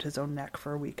bruises around his own neck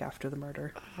for a week after the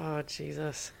murder. Oh,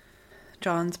 Jesus.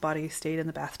 John's body stayed in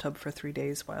the bathtub for 3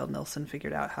 days while Nilsen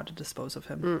figured out how to dispose of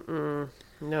him.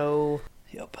 No.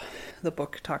 Yep. The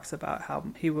book talks about how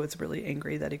he was really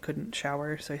angry that he couldn't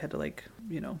shower, so he had to,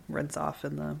 rinse off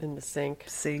in the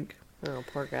sink. Oh,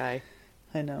 poor guy.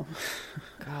 I know.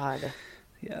 God.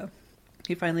 Yeah.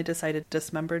 He finally decided to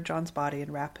dismember John's body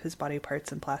and wrap his body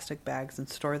parts in plastic bags and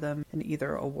store them in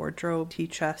either a wardrobe, tea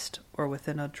chest, or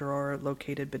within a drawer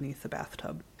located beneath the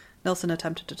bathtub. Nilsen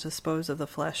attempted to dispose of the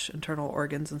flesh, internal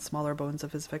organs, and smaller bones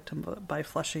of his victim by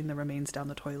flushing the remains down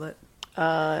the toilet.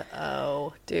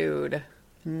 Oh, dude.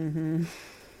 Mm-hmm.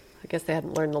 I guess they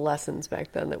hadn't learned the lessons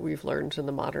back then that we've learned in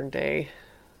the modern day.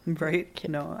 Right?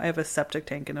 No, I have a septic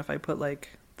tank, and if I put,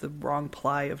 the wrong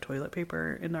ply of toilet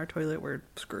paper in our toilet, we're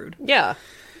screwed. Yeah.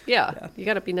 You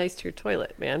gotta be nice to your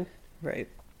toilet, man. Right.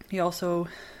 He also,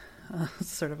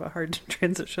 sort of a hard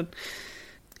transition,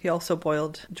 he also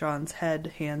boiled John's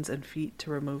head, hands, and feet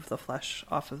to remove the flesh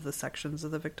off of the sections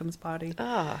of the victim's body.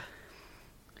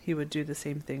 He would do the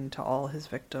same thing to all his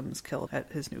victims killed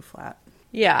at his new flat.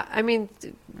 Yeah, I mean,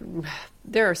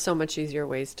 there are so much easier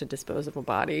ways to dispose of a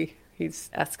body.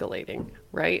 He's escalating,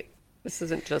 right? This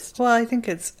isn't just... Well, I think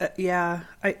it's... yes.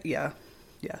 I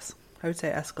would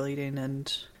say escalating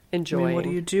and... enjoying. I mean, what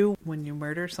do you do when you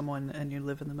murder someone and you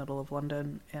live in the middle of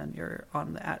London and you're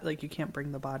on the... you can't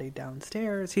bring the body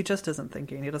downstairs. He just isn't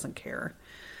thinking. He doesn't care.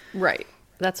 Right.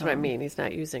 That's what I mean. He's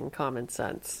not using common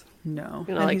sense. No.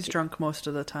 And he's drunk most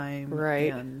of the time.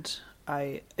 Right. And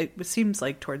it seems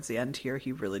like towards the end here,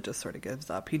 he really just sort of gives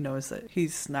up. He knows that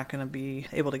he's not going to be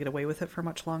able to get away with it for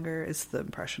much longer, is the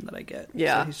impression that I get.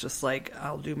 Yeah. So he's just like,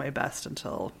 I'll do my best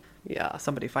until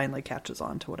somebody finally catches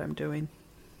on to what I'm doing.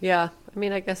 Yeah. I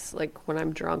mean, I guess, when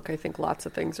I'm drunk, I think lots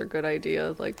of things are a good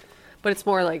idea. But it's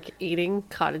more like eating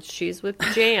cottage cheese with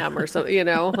jam or something,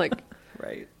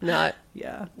 Right. Not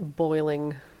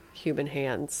boiling human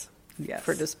hands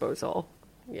for disposal.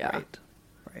 Yeah.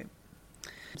 Right.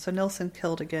 So Nilsen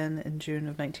killed again in June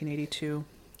of 1982.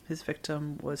 His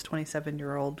victim was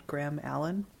 27-year-old Graham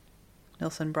Allen.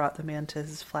 Nilsen brought the man to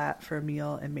his flat for a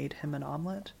meal and made him an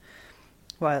omelet.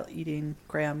 While eating,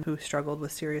 Graham, who struggled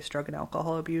with serious drug and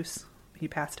alcohol abuse, he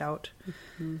passed out.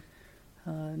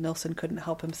 Mm-hmm. Nilsen couldn't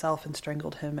help himself and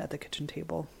strangled him at the kitchen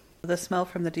table. The smell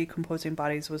from the decomposing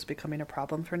bodies was becoming a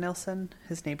problem for Nilsen.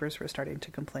 His neighbors were starting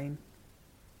to complain.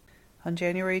 On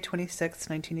January 26,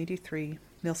 1983,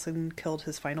 Nilsen killed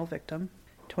his final victim,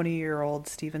 20-year-old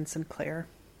Stephen Sinclair.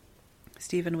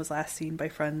 Stephen was last seen by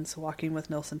friends walking with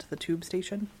Nilsen to the tube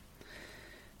station.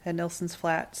 At Nilsen's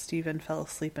flat, Stephen fell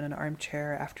asleep in an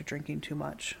armchair after drinking too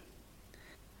much.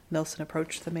 Nilsen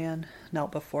approached the man,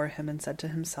 knelt before him, and said to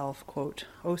himself, quote,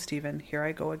 "Oh, Stephen, here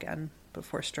I go again,"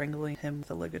 before strangling him with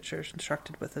the ligatures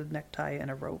constructed with a necktie and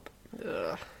a rope.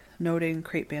 Ugh. Noting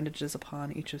crepe bandages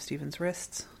upon each of Stephen's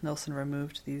wrists, Nilsen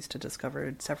removed these to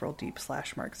discover several deep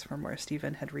slash marks from where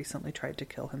Stephen had recently tried to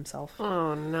kill himself.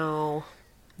 Oh, no.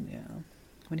 Yeah.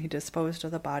 When he disposed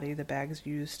of the body, the bags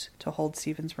used to hold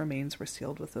Stephen's remains were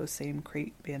sealed with those same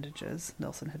crepe bandages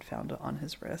Nilsen had found on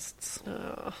his wrists.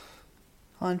 Ugh.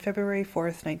 On February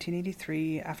 4th,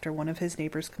 1983, after one of his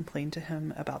neighbors complained to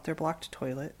him about their blocked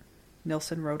toilet,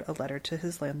 Nilsen wrote a letter to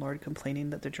his landlord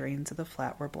complaining that the drains of the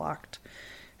flat were blocked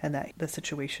and that the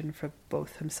situation for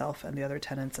both himself and the other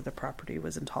tenants of the property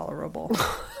was intolerable.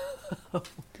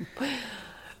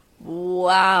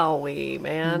 Wowie,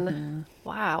 man. Mm-hmm.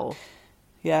 Wow.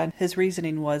 Yeah, and his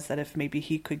reasoning was that if maybe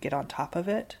he could get on top of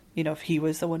it, if he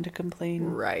was the one to complain,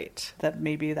 right, that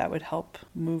maybe that would help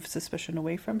move suspicion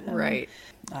away from him. Right.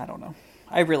 I don't know.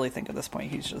 I really think at this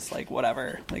point he's just like,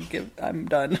 whatever, I'm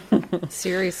done.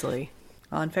 Seriously.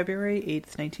 On February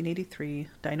 8th, 1983,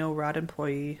 Dino Rod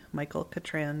employee Michael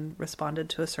Catran responded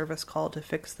to a service call to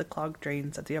fix the clogged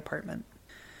drains at the apartment.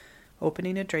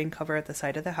 Opening a drain cover at the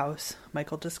side of the house,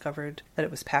 Michael discovered that it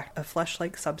was packed with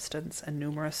flesh-like substance and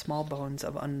numerous small bones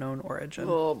of unknown origin.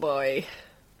 Oh, boy.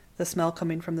 The smell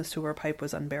coming from the sewer pipe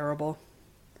was unbearable.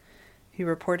 He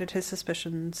reported his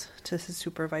suspicions to his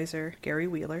supervisor, Gary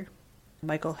Wheeler.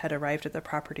 Michael had arrived at the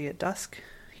property at dusk.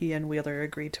 He and Wheeler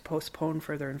agreed to postpone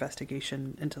further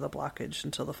investigation into the blockage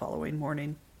until the following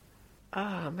morning.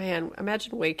 Oh, man.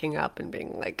 Imagine waking up and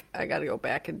being like, I gotta go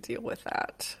back and deal with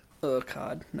that. Oh,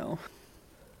 God, no.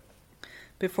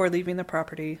 Before leaving the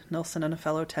property, Nelson and a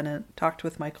fellow tenant talked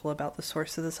with Michael about the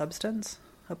source of the substance.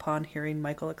 Upon hearing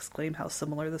Michael exclaim how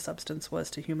similar the substance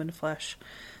was to human flesh,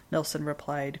 Nelson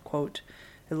replied, quote,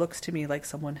 "It looks to me like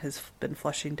someone has been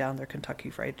flushing down their Kentucky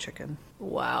Fried Chicken."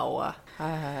 Wow.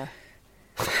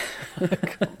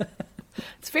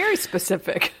 It's very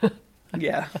specific.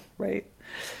 Yeah, right.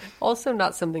 Also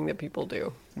not something that people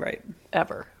do. Right.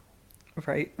 Ever.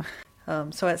 Right.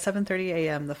 So at 7:30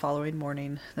 a.m. the following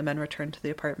morning, the men returned to the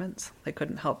apartments. They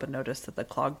couldn't help but notice that the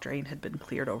clogged drain had been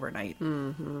cleared overnight.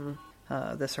 Mm-hmm.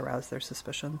 This aroused their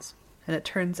suspicions. And it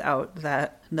turns out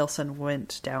that Nelson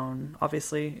went down,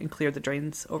 obviously, and cleared the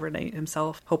drains overnight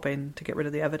himself, hoping to get rid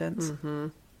of the evidence. Mm-hmm.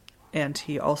 And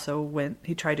he also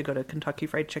he tried to go to Kentucky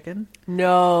Fried Chicken.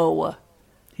 No.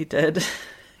 He did.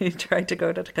 He tried to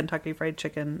go to Kentucky Fried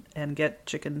Chicken and get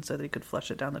chicken so that he could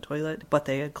flush it down the toilet, but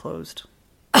they had closed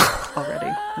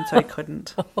already, and so he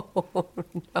couldn't. Oh,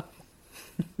 no.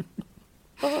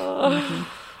 Mm-hmm.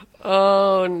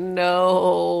 Oh,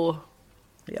 no.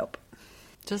 Yep.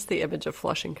 Just the image of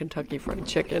flushing Kentucky Fried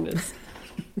Chicken is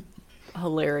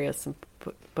hilarious,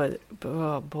 but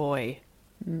oh, boy.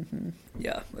 Mm-hmm.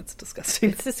 Yeah, that's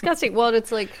disgusting. It's disgusting. Well,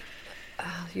 it's like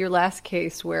your last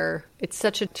case where it's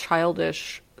such a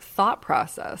childish thought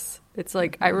process. It's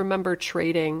like, I remember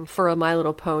trading for a My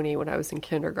Little Pony when I was in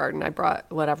kindergarten. I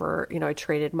brought whatever, I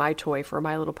traded my toy for a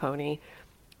My Little Pony.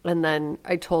 And then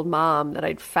I told Mom that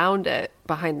I'd found it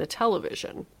behind the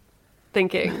television,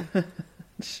 thinking,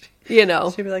 She'd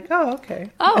be like, oh,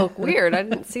 okay. Oh, weird. I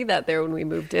didn't see that there when we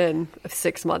moved in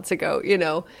 6 months ago,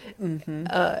 Mm-hmm.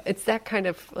 It's that kind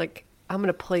of like, I'm going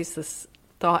to place this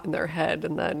thought in their head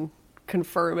and then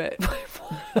confirm it.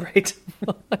 Right.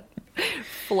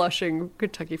 Flushing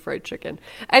Kentucky Fried Chicken.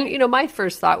 And, my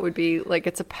first thought would be like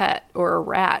it's a pet or a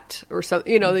rat or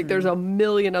something, like there's a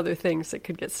million other things that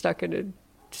could get stuck in a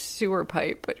sewer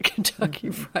pipe, but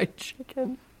Kentucky Fried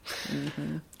Chicken.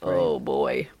 Mm-hmm. Right. Oh,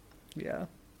 boy. Yeah.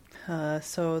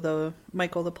 So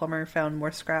Michael the plumber found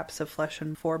more scraps of flesh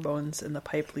and 4 bones in the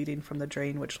pipe leading from the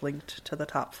drain which linked to the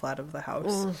top flat of the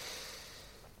house.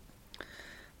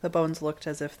 The bones looked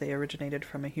as if they originated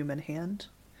from a human hand.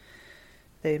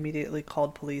 They immediately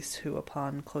called police, who,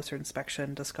 upon closer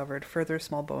inspection, discovered further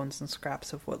small bones and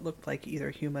scraps of what looked like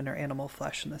either human or animal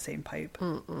flesh in the same pipe.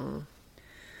 Mm-mm.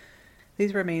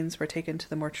 These remains were taken to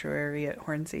the mortuary at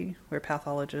Hornsey, where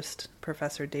pathologist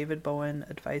Professor David Bowen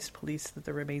advised police that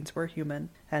the remains were human,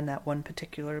 and that one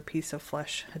particular piece of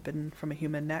flesh had been from a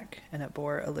human neck, and it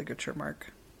bore a ligature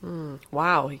mark.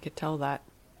 Wow, he could tell that.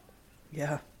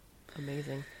 Yeah.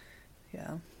 Amazing.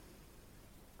 Yeah.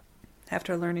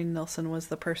 After learning Nelson was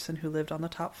the person who lived on the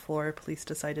top floor, police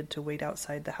decided to wait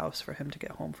outside the house for him to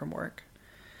get home from work.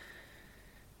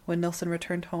 When Nelson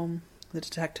returned home, the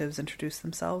detectives introduced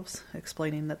themselves,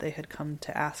 explaining that they had come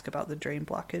to ask about the drain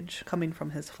blockage coming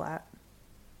from his flat.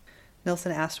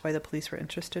 Nelson asked why the police were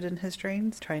interested in his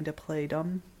drains, trying to play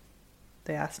dumb.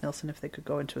 They asked Nelson if they could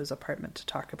go into his apartment to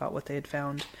talk about what they had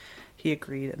found. He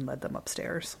agreed and led them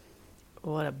upstairs.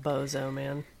 What a bozo,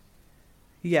 man.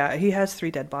 Yeah, he has 3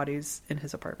 dead bodies in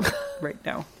his apartment right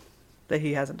now that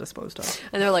he hasn't disposed of.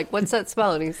 And they're like, what's that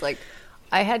smell? And he's like,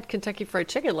 I had Kentucky Fried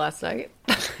Chicken last night.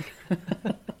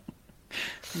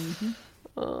 Mm-hmm.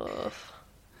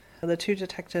 The 2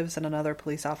 detectives and another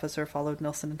police officer followed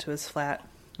Nelson into his flat,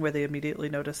 where they immediately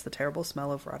noticed the terrible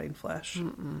smell of rotting flesh.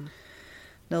 Mm-mm.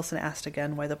 Nelson asked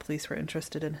again why the police were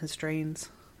interested in his drains.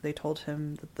 They told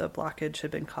him that the blockage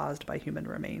had been caused by human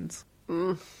remains.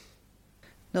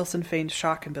 Nelson feigned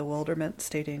shock and bewilderment,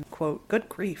 stating, quote, "Good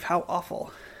grief, how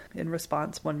awful." In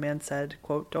response, one man said,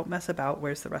 quote, "Don't mess about,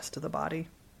 where's the rest of the body?"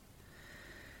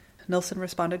 Nelson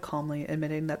responded calmly,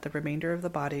 admitting that the remainder of the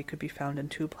body could be found in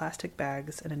 2 plastic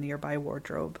bags in a nearby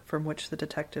wardrobe, from which the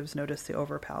detectives noticed the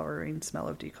overpowering smell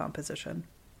of decomposition.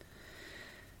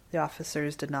 The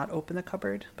officers did not open the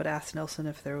cupboard, but asked Nelson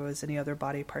if there was any other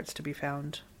body parts to be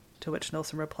found, to which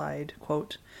Nelson replied,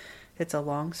 quote, "It's a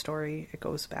long story. It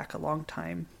goes back a long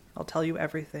time. I'll tell you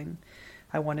everything.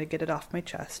 I want to get it off my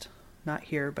chest. Not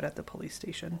here, but at the police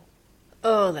station."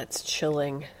 Oh, that's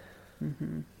chilling.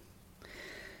 Mm-hmm.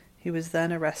 He was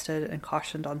then arrested and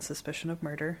cautioned on suspicion of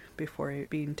murder before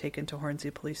being taken to Hornsey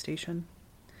Police Station.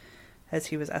 As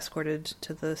he was escorted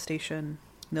to the station,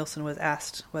 Nilsen was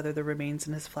asked whether the remains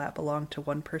in his flat belonged to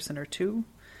one person or two.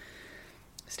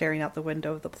 Staring out the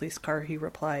window of the police car, he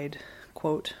replied,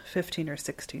 quote, 15 or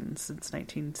 16 since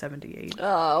 1978.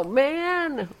 Oh,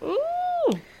 man.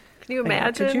 Ooh. Can you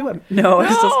imagine? Could you? No, I was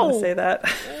just going to say that.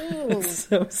 It's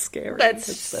so scary. That's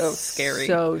it's so scary.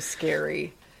 So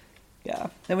scary. Yeah.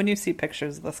 And when you see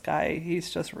pictures of this guy,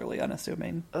 he's just really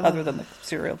unassuming. Other than the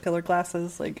serial killer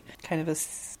glasses, like kind of a,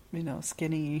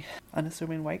 skinny,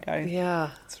 unassuming white guy. Yeah.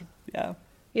 Yeah.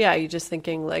 Yeah, you're just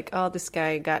thinking like, oh, this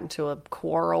guy got into a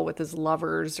quarrel with his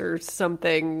lovers or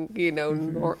something,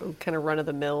 kind of run of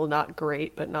the mill, not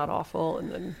great, but not awful.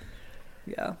 And then,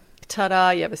 yeah. Ta-da,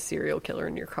 you have a serial killer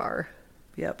in your car.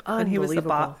 Yep. And he was the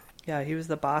boss. Yeah, he was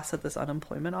the boss at this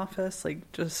unemployment office.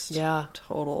 Like, just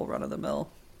total run of the mill.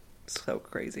 So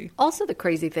crazy. Also, the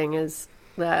crazy thing is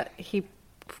that he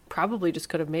probably just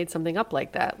could have made something up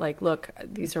like that. Like, look,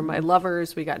 these are my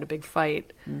lovers. We got in a big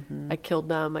fight. I killed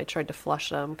them. I tried to flush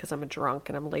them because I'm a drunk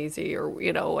and I'm lazy or,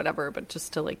 whatever. But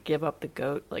just to, like, give up the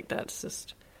goat, like, that's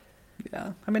just...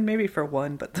 Yeah. I mean, maybe for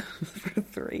one, but for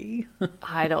three?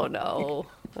 I don't know.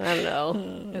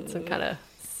 It's some kind of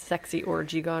sexy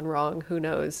orgy gone wrong. Who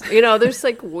knows? There's,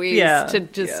 like, ways to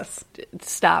just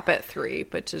stop at 3.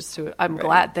 But just to... I'm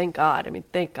glad. Thank God. I mean,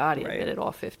 thank God he admitted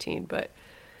all 15. But...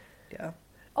 Yeah.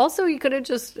 Also, you could have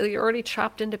you're already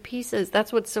chopped into pieces.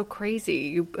 That's what's so crazy.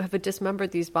 You have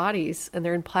dismembered these bodies and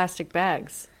they're in plastic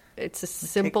bags. It's a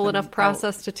simple enough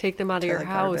process to take them out of your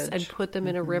house and put them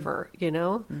in a river,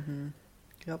 Mm-hmm.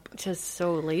 Yep. Just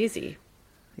so lazy.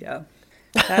 Yeah.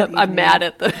 I'm mad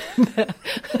at the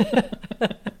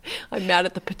I'm mad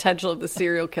at the potential of the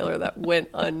serial killer that went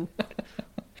I'm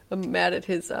mad at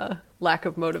his lack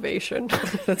of motivation.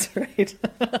 That's right.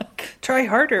 Try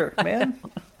harder, man.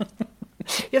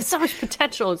 You have so much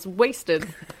potential. It's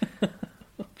wasted.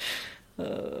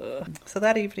 So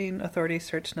that evening, authorities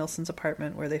searched Nilsen's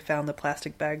apartment where they found the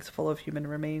plastic bags full of human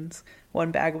remains.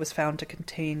 One bag was found to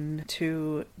contain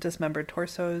 2 dismembered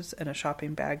torsos and a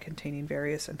shopping bag containing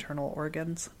various internal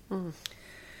organs.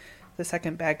 The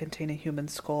second bag contained a human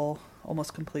skull,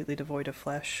 almost completely devoid of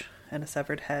flesh, and a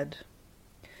severed head.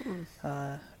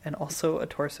 And also a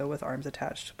torso with arms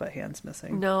attached but hands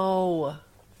missing. No.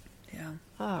 Yeah.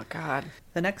 Oh, God.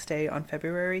 The next day, on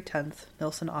February 10th,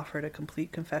 Nilsen offered a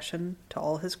complete confession to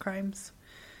all his crimes.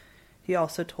 He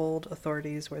also told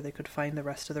authorities where they could find the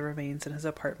rest of the remains in his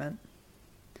apartment.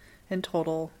 In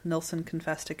total, Nilsen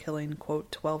confessed to killing,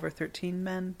 quote, 12 or 13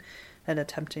 men and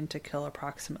attempting to kill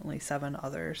approximately 7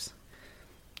 others.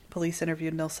 Police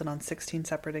interviewed Nilsen on 16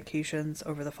 separate occasions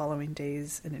over the following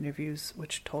days in interviews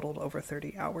which totaled over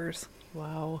 30 hours.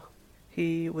 Wow.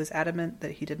 He was adamant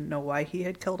that he didn't know why he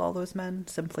had killed all those men,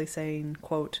 simply saying,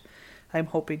 quote, I'm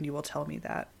hoping you will tell me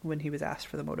that, when he was asked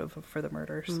for the motive for the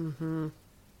murders. Mm-hmm.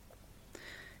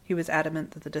 He was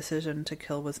adamant that the decision to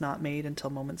kill was not made until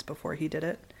moments before he did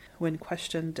it. When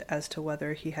questioned as to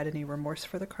whether he had any remorse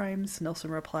for the crimes,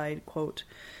 Nilsen replied, quote,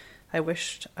 I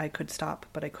wished I could stop,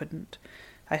 but I couldn't.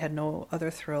 I had no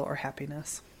other thrill or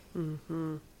happiness.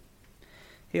 Mm-hmm.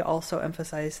 He also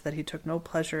emphasized that he took no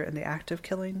pleasure in the act of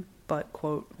killing, but,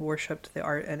 quote, worshipped the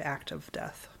art and act of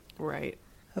death. Right.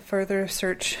 A further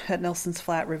search at Nilsen's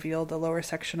flat revealed the lower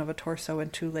section of a torso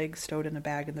and 2 legs stowed in a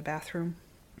bag in the bathroom,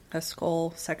 a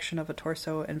skull, section of a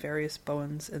torso, and various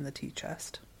bones in the tea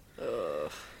chest.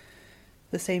 Ugh.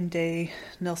 The same day,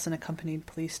 Nilsen accompanied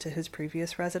police to his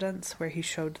previous residence, where he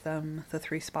showed them the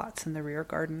 3 spots in the rear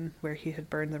garden where he had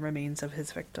burned the remains of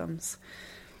his victims.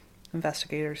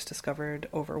 Investigators discovered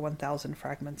over 1,000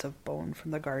 fragments of bone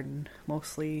from the garden,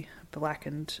 mostly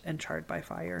blackened and charred by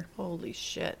fire. Holy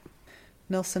shit.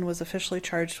 Nilsen was officially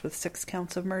charged with 6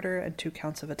 counts of murder and 2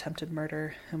 counts of attempted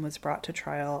murder and was brought to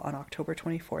trial on October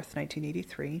 24th,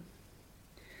 1983.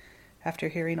 After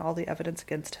hearing all the evidence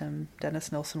against him, Dennis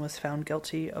Nilsen was found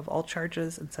guilty of all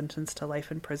charges and sentenced to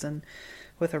life in prison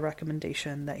with a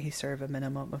recommendation that he serve a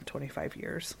minimum of 25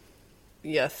 years.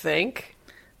 You think?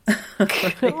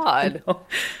 God.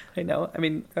 I know. I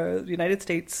mean, the United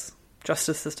States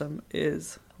justice system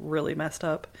is really messed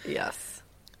up. Yes.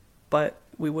 But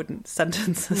we wouldn't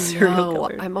sentence a serial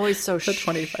killer. I'm always so for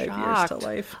 25 years to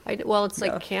life. It's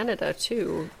like Canada,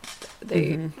 too.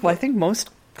 They. Mm-hmm. Well, I think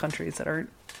most countries that aren't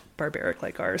barbaric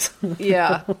like ours.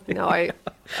 Yeah. No,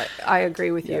 I agree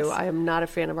with you. I am not a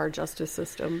fan of our justice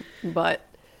system, but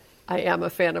I am a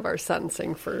fan of our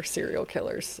sentencing for serial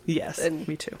killers. Yes, and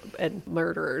me too. And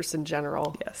murderers in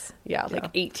general. Yes. Yeah, like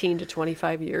 18 to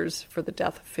 25 years for the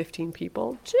death of 15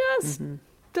 people just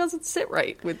doesn't sit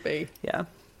right with me. Yeah.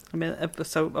 I mean,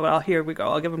 so well, here we go.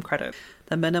 I'll give him credit.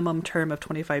 The minimum term of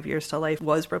 25 years to life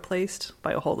was replaced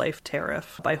by a whole life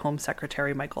tariff by Home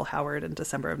Secretary Michael Howard in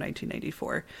December of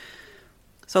 1994.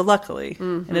 So luckily,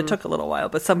 and it took a little while,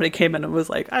 but somebody came in and was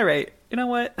like, all right, you know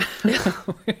what?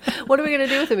 What are we going to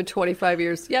do with him in 25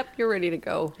 years? Yep, you're ready to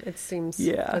go. It seems.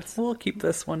 Yeah, we'll keep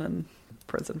this one in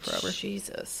prison forever.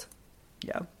 Jesus.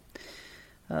 Yeah.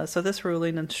 So this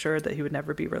ruling ensured that he would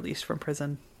never be released from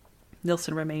prison.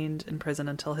 Nilsen remained in prison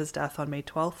until his death on May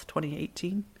 12th,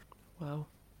 2018. Wow.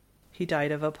 He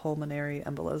died of a pulmonary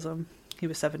embolism. He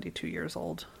was 72 years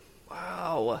old.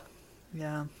 Wow.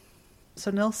 Yeah. So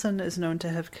Nilsen is known to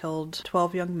have killed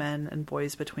 12 young men and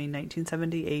boys between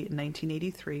 1978 and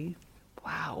 1983.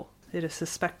 Wow. It is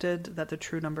suspected that the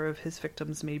true number of his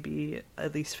victims may be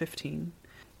at least 15.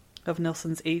 Of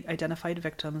Nilsen's 8 identified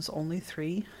victims, only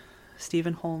 3,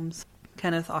 Stephen Holmes,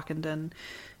 Kenneth Ockenden,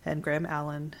 and Graham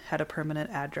Allen, had a permanent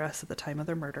address at the time of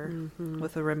their murder,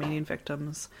 with the remaining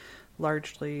victims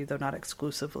largely, though not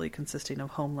exclusively, consisting of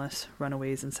homeless,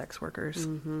 runaways, and sex workers.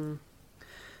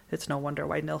 It's no wonder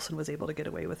why Nilsen was able to get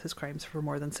away with his crimes for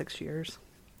more than 6 years.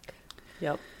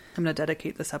 Yep. I'm going to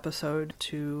dedicate this episode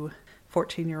to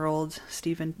 14-year-old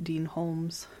Stephen Dean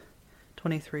Holmes,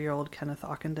 23-year-old Kenneth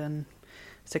Ockenden,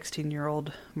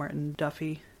 16-year-old Martin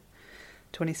Duffy,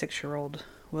 26-year-old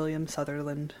William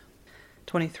Sutherland,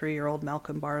 23-year-old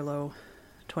Malcolm Barlow,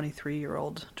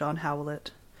 23-year-old John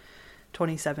Howlett,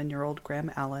 27-year-old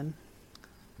Graham Allen,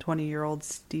 20-year-old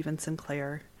Stephen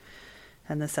Sinclair,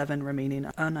 and the 7 remaining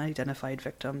unidentified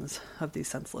victims of these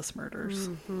senseless murders.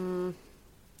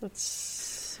 That's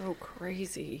so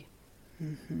crazy.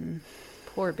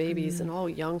 Poor babies and all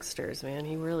youngsters, man.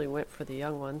 He really went for the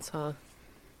young ones, huh?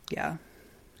 Yeah.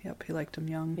 Yep, he liked them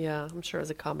young. Yeah, I'm sure it was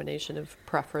a combination of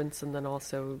preference and then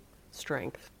also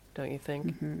strength, don't you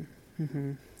think?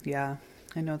 Yeah,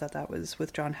 I know that was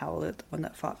with John Howlett, the one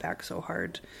that fought back so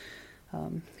hard.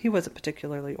 He wasn't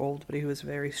particularly old, but he was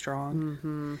very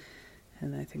strong.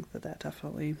 And I think that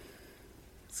definitely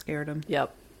scared him.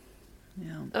 Yep.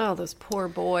 Yeah. Oh, those poor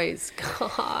boys.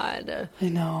 God. I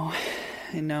know.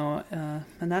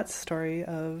 And that's the story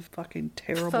of fucking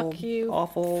terrible, Fuck you.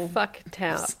 awful... Fuck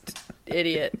town.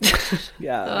 Idiot.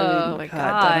 Yeah. Oh, my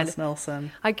God. Dennis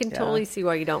Nelson. I can totally see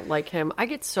why you don't like him. I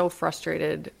get so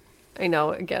frustrated. I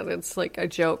know, again, it's like a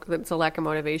joke. That's a lack of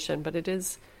motivation, but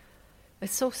it's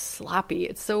so sloppy.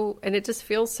 And it just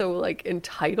feels so like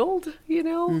entitled, you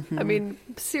know? I mean,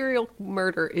 serial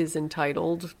murder is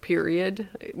entitled, period,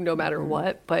 no matter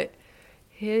what. But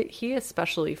he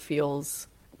especially feels,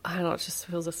 I don't know, it just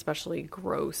feels especially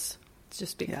gross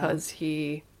just because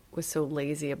he was so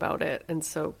lazy about it and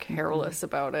so careless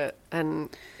about it. And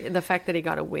the fact that he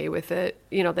got away with it,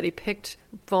 you know, that he picked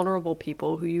vulnerable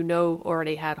people who you know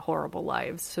already had horrible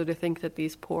lives. So to think that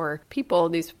these poor people,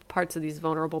 these parts of these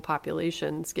vulnerable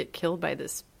populations get killed by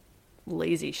this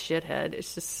lazy shithead,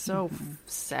 it's just so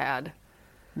sad.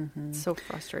 It's so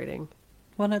frustrating.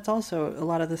 Well, and it's also a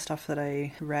lot of the stuff that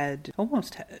I read,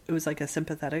 it was like a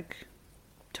sympathetic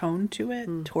tone to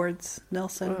it towards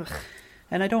Nelson. Ugh.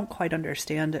 And I don't quite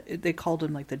understand it. They called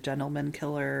him like the gentleman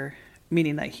killer,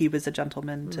 meaning that he was a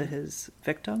gentleman to his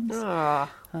victims.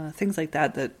 Things like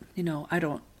that, you know, I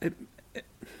don't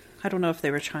know if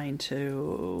they were trying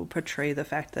to portray the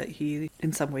fact that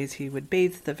in some ways he would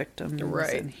bathe the victims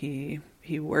and he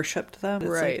worshipped them.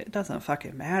 It's like, it doesn't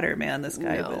fucking matter, man. This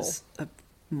guy was a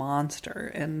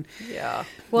monster. And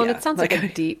well, and it sounds like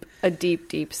a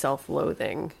deep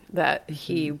self-loathing that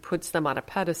he puts them on a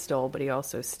pedestal, but he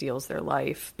also steals their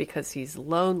life because he's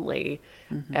lonely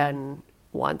and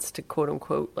wants to quote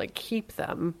unquote like keep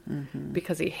them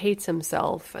because he hates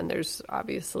himself. And there's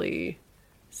obviously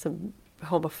some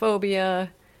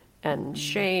homophobia and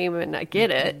shame, and I get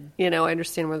it, you know, I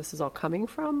understand where this is all coming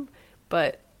from,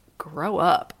 but grow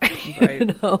up. Right.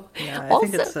 You know? Yeah, I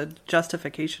think it's a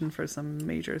justification for some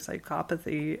major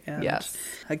psychopathy. And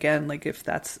again, like if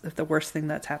the worst thing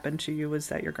that's happened to you is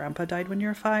that your grandpa died when you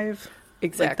were 5.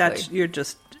 Exactly. Like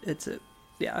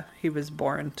he was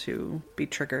born to be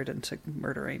triggered into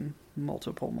murdering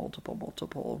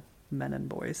multiple men and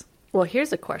boys. Well,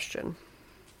 here's a question.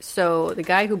 So the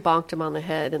guy who bonked him on the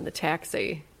head in the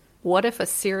taxi, what if a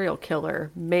serial killer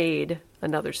made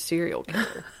another serial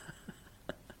killer?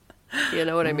 You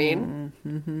know what I mean?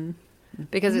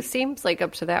 Because it seems like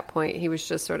up to that point, he was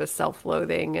just sort of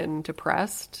self-loathing and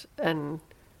depressed. And,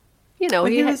 you know,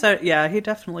 he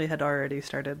definitely had already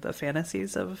started the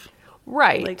fantasies of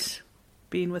like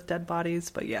being with dead bodies.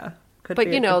 But could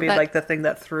be like the thing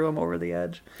that threw him over the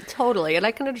edge. Totally. And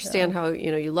I can understand how, you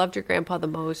know, you loved your grandpa the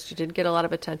most. You didn't get a lot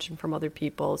of attention from other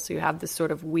people. So you have this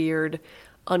sort of weird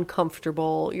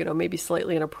uncomfortable, maybe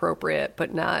slightly inappropriate,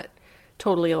 but not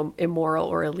totally immoral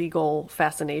or illegal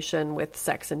fascination with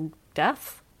sex and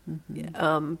death.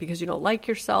 Because you don't like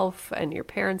yourself and your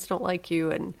parents don't like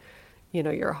you, and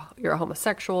you're a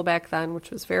homosexual back then,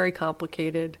 which was very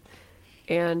complicated,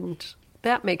 and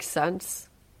that makes sense.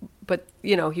 But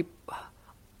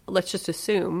let's just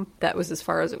assume that was as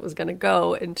far as it was going to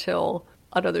go until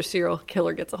another serial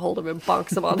killer gets a hold of him,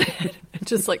 bonks him on the head, and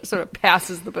just like sort of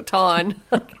passes the baton.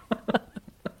 What's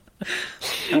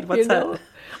that?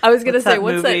 I was going to say,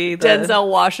 what's movie, that Denzel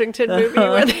Washington movie?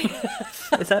 Where they...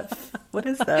 Is that, what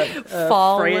is that?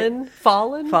 Fallen?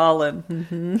 Fallen.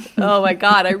 Mm-hmm. Oh my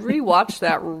God. I rewatched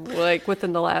that like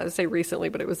within the last, say recently,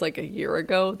 but it was like a year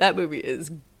ago. That movie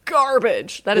is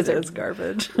garbage. That is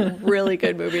garbage. Really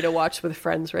good movie to watch with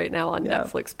friends right now on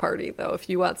Netflix Party, though. If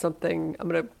you want something, I'm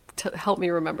going to help me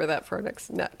remember that for our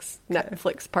next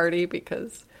Netflix party,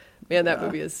 because man, that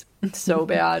movie is so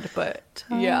bad. But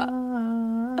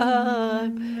time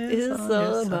is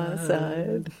on my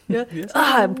side. Yeah.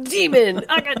 I'm demon.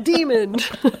 I got demon.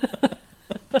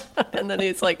 And then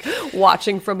he's like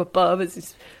watching from above as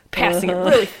he's passing it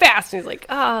really fast, and he's like,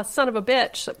 son of a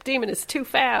bitch, that demon is too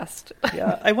fast.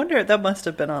 Yeah, I wonder, that must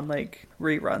have been on like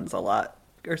reruns a lot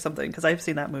or something, because I've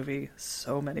seen that movie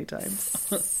so many times.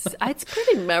 It's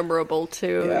pretty memorable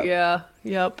too. Yeah.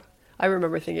 Yep. I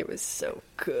remember thinking it was so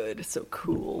good, so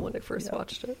cool when I first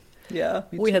watched it. Yeah.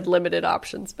 We had limited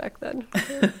options back then.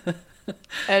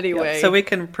 Anyway. So we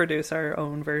can produce our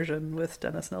own version with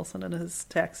Dennis Nelson and his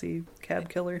taxi cab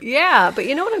killer. Yeah, but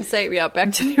you know what I'm saying? Yeah,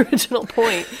 back to the original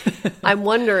point. I'm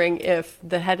wondering if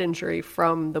the head injury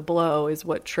from the blow is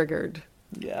what triggered.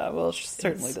 Yeah, well, it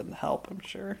certainly didn't help, I'm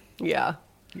sure. Yeah.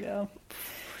 Yeah.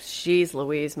 Jeez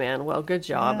Louise, man. Well, good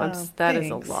job. Yeah, that is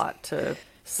a lot to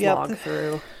slog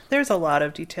through. There's a lot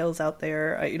of details out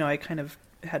there. I kind of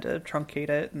had to truncate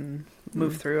it and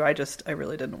move through. I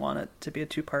really didn't want it to be a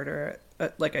two-parter.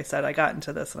 Like I said, I got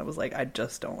into this and I was like, I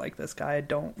just don't like this guy. I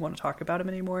don't want to talk about him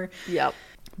anymore. Yep.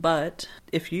 But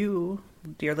if you,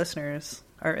 dear listeners,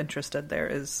 are interested, there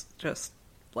is just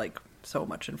like so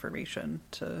much information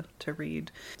to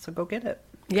read. So go get it.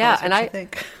 Yeah, and I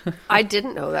think. I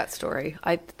didn't know that story.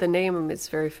 The name is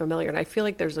very familiar, and I feel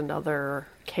like there's another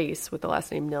case with the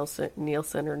last name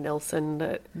Nielsen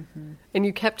that, and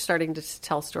you kept starting to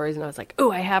tell stories, and I was like,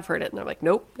 oh, I have heard it, and I'm like,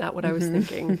 nope, not what I was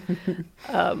thinking.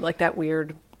 Like that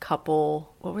weird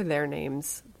couple, what were their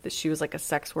names? That she was like a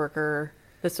sex worker.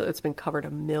 It's been covered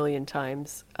a million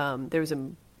times. There was a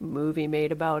movie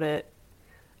made about it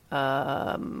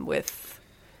with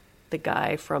the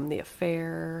guy from The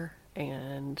Affair.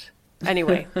 And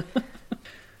anyway,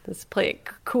 let's play a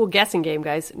cool guessing game,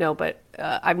 guys. No, but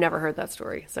I've never heard that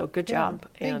story. So good job.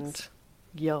 Thanks.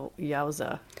 And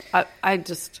yowza. I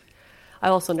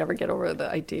also never get over the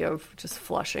idea of just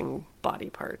flushing body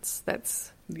parts.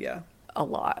 That's a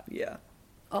lot. Yeah.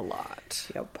 A lot.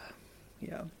 Yep.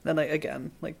 Yeah. And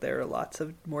again, like there are lots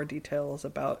of more details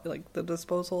about like the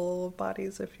disposal of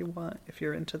bodies if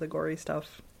you're into the gory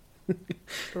stuff.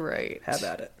 Right. Have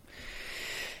at it.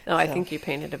 No, I think you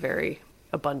painted a very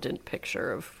abundant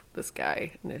picture of this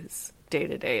guy and his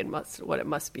day-to-day and what it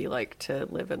must be like to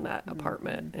live in that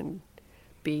apartment and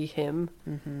be him.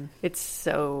 Mm-hmm. It's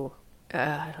so,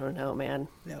 I don't know, man.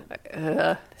 Yep.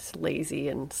 It's lazy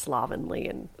and slovenly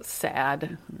and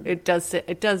sad. Mm-hmm.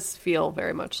 It does feel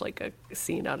very much like a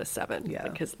scene out of Seven. Yeah.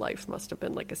 Like his life must have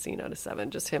been like a scene out of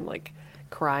Seven. Just him like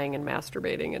crying and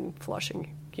masturbating and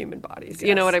flushing human bodies. Yes.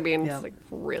 You know what I mean? Yeah. It's like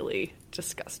really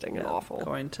disgusting and awful.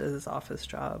 Going to his office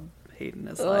job, hating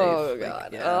his life. Oh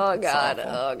God,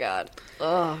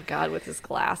 oh God, with his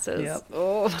glasses. Yep.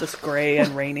 Oh. Just gray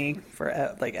and rainy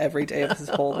for like every day of his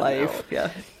whole life. No.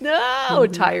 Yeah. No,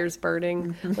 tires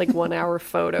burning. Like 1 hour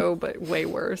photo, but way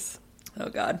worse. Oh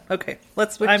God. Okay,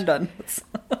 I'm done.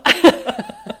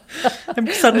 I'm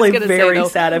suddenly very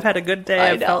sad. I've had a good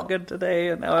day. I felt good today,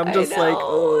 and now I'm just like,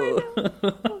 oh.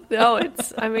 No,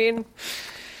 it's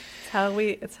how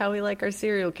we like our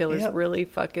serial killers. Yep. Really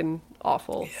fucking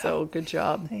awful. Yeah. So good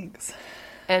job. Thanks.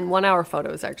 And 1 hour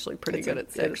photo is actually pretty good.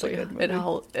 It's actually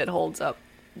it holds up,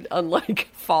 unlike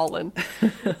Fallen.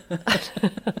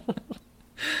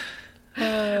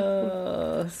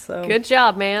 So good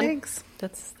job, man. Thanks.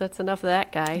 That's enough of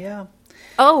that guy. Yeah.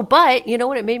 Oh, but you know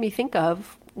what it made me think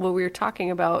of when we were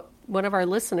talking about, one of our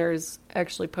listeners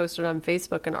actually posted on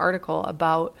Facebook an article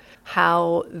about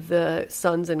how the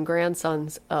sons and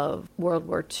grandsons of World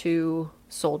War II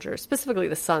soldiers, specifically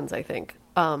the sons, I think,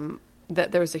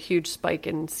 that there was a huge spike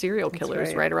in serial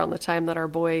killers right around the time that our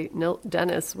boy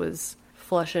Dennis was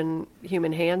flushing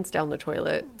human hands down the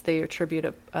toilet. They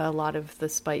attribute a lot of the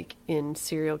spike in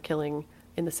serial killing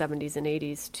in the 70s and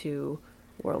 80s to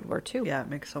World War II. Yeah, it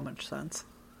makes so much sense.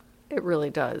 It really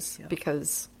does,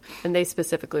 because, and they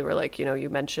specifically were like, you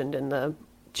mentioned in the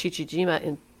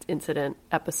Chichijima incident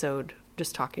episode,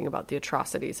 just talking about the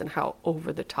atrocities and how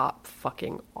over the top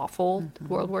fucking awful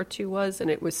World War II was.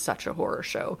 And it was such a horror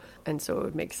show. And so it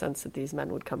would make sense that these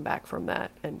men would come back from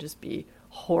that and just be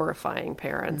horrifying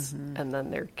parents. And then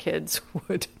their kids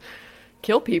would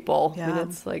kill people. Yeah. I mean,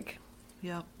 it's like,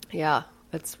 yeah,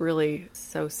 it's really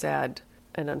so sad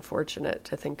and unfortunate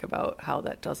to think about how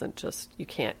that doesn't just, you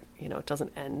can't, it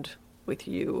doesn't end with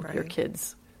you. Right. Your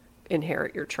kids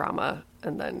inherit your trauma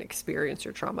and then experience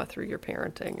your trauma through your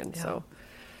parenting. And so,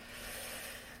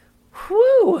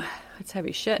 whew, it's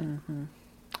heavy shit.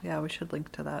 Yeah, we should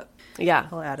link to that. Yeah.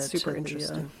 I'll add it super to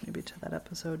interesting. maybe to that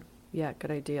episode. Yeah,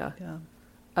 good idea. Yeah.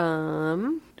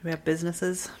 Um, Do we have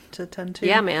businesses to attend to?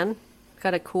 yeah, man.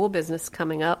 Got a cool business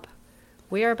coming up.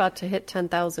 We are about to hit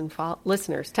 10,000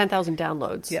 listeners, 10,000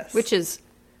 downloads. Yes. Which is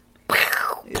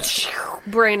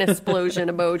brain explosion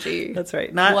emoji. That's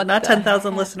right. What Not the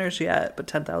 10,000 listeners yet, but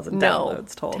 10,000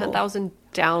 downloads total. 10,000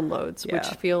 downloads, which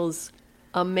Yeah. feels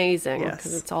amazing Yes.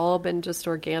 because it's all been just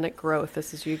organic growth.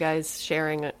 This is you guys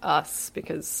sharing us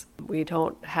because we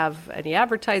don't have any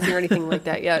advertising or anything like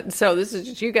that yet. So this is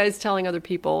just you guys telling other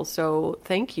people. So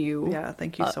thank you. Yeah,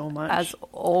 thank you so much. As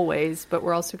always. But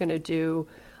we're also going to do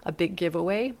a big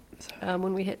giveaway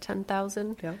when we hit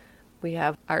 10,000. Yeah. We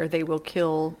have our They Will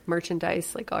Kill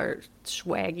merchandise, like our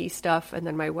swaggy stuff. And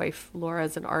then my wife, Laura,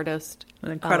 is an artist.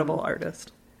 An incredible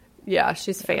artist. Yeah,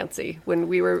 she's fancy. When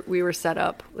we were set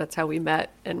up, that's how we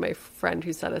met. And my friend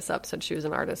who set us up said she was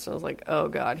an artist. And I was like, oh,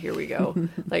 God, here we go.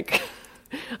 Like,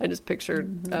 I just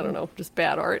pictured, I don't know, just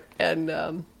bad art. And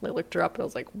I looked her up and I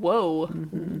was like, whoa,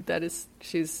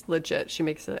 she's legit. She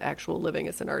makes an actual living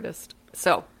as an artist.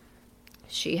 So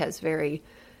she has very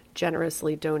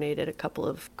generously donated a couple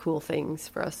of cool things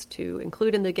for us to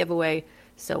include in the giveaway.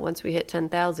 So once we hit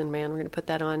 10,000, man, we're going to put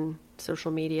that on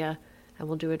social media and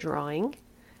we'll do a drawing.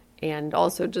 And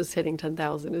also just hitting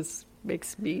 10,000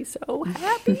 makes me so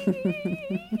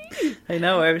happy. I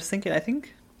know. I was thinking, I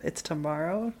think it's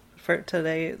tomorrow. For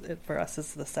today, for us,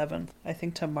 is the 7th. I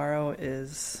think tomorrow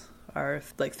is our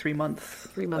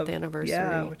 3-month anniversary.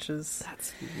 Yeah, which is...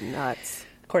 That's nuts.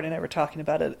 Courtney and I were talking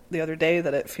about it the other day,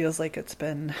 that it feels like it's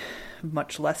been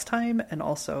much less time, and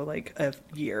also like a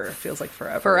year. It feels like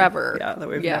forever. Yeah, that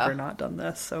we've never not done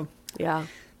this. So yeah.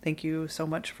 Thank you so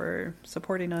much for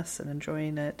supporting us and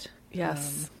enjoying it.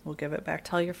 Yes. We'll give it back.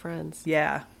 Tell your friends.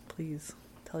 Yeah, please.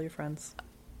 Tell your friends.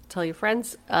 Tell your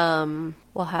friends.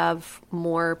 We'll have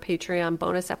more Patreon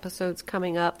bonus episodes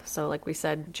coming up. So like we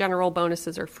said, general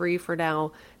bonuses are free for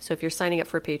now. So if you're signing up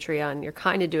for Patreon, you're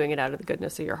kind of doing it out of the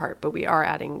goodness of your heart. But we are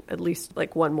adding at least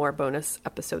like one more bonus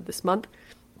episode this month.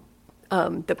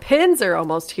 The pins are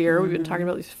almost here. We've been talking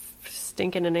about these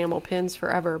stinking enamel pins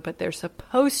forever, but they're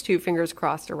supposed to, fingers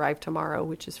crossed, arrive tomorrow,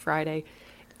 which is Friday.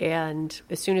 And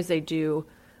as soon as they do,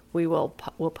 we'll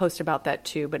post about that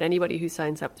too. But anybody who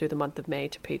signs up through the month of May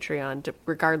to Patreon,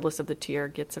 regardless of the tier,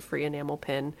 gets a free enamel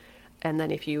pin. And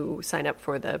then if you sign up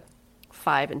for the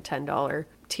 $5 and $10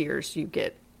 tiers, you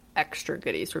get extra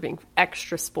goodies. We're being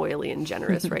extra spoily and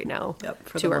generous right now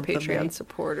to our Patreon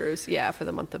supporters. Yeah, for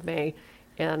the month of May.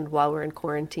 And while we're in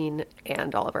quarantine,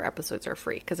 and all of our episodes are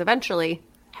free. Because eventually,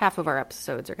 half of our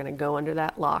episodes are going to go under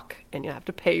that lock, and you have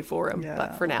to pay for them. Yeah.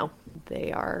 But for now,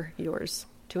 they are yours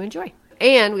to enjoy.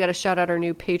 And we got to shout out our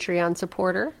new Patreon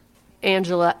supporter,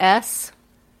 Angela S.,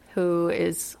 who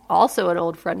is also an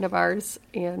old friend of ours,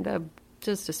 and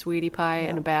just a sweetie pie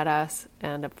and a badass,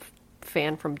 and a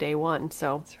fan from day one.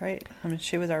 So that's right. I mean,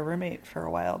 she was our roommate for a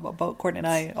while, but both Courtney and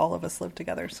I, all of us lived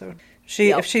together. So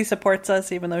if she supports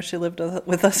us, even though she lived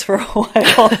with us for a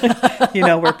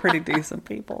while, we're pretty decent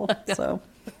people. So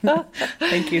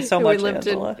thank you so much,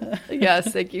 Angela.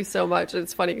 Yes, thank you so much.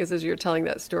 It's funny because as you were telling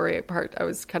that story apart, I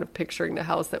was kind of picturing the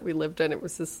house that we lived in. It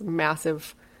was this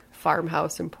massive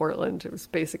farmhouse in Portland. It was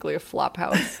basically a flop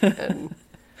house, and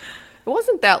it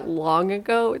wasn't that long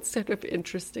ago. It's sort of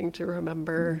interesting to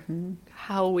remember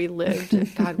how we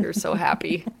lived. God, we were so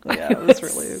happy. Yeah, it was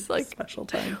really a special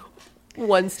time.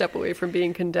 One step away from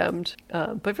being condemned,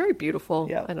 but very beautiful.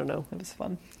 Yeah, I don't know. It was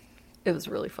fun. It was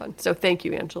really fun. So thank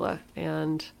you, Angela.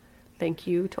 And thank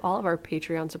you to all of our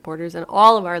Patreon supporters and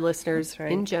all of our listeners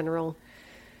in general.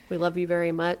 We love you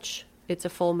very much. It's a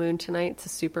full moon tonight. It's a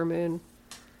super moon.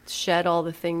 Shed all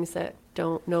the things that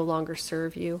don't no longer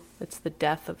serve you. It's the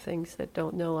death of things that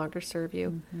don't no longer serve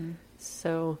you.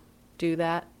 So do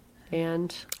that.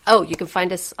 And you can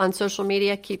find us on social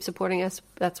media. Keep supporting us.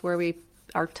 That's where we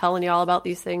are telling you all about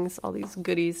these things, all these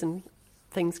goodies and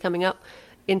things coming up.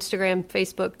 Instagram,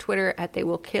 Facebook, Twitter at They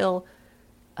Will Kill.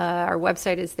 Our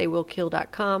website is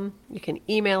theywillkill.com. You can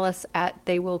email us at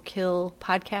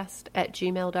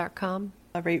theywillkillpodcast@gmail.com.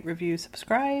 Rate, review,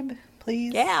 subscribe,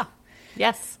 please. Yeah.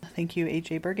 Yes. Thank you,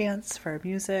 AJ Bergantz, for our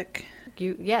music.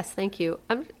 Yes, thank you.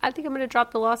 I think I'm going to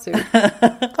drop the lawsuit.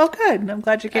 Oh, good. I'm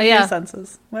glad you came to your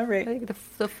senses. All right. I think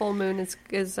the full moon is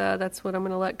that's what I'm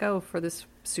going to let go for this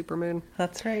super moon.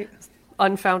 That's right.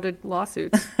 Unfounded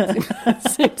lawsuits.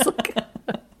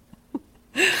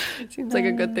 Seems like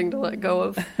a good thing to let go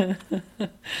of.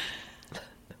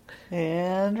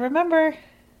 And remember,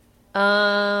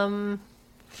 I've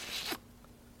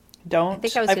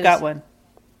got one.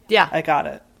 Yeah. I got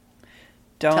it.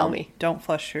 Tell me. Don't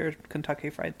flush your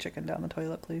Kentucky Fried Chicken down the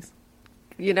toilet, please.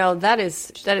 That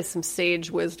is some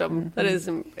sage wisdom. Mm-hmm. That is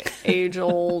an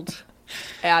age-old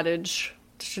adage.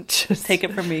 Just take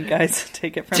it from me, guys.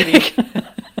 Take it from me.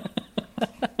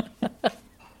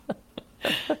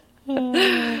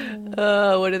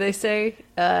 What do they say?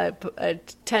 A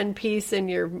 10-piece in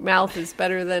your mouth is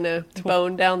better than a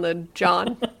bone down the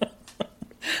john.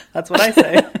 That's what I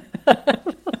say.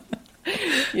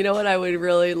 You know what I would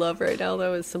really love right now,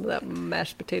 though, is some of that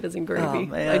mashed potatoes and gravy. Oh,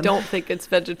 man. I don't think it's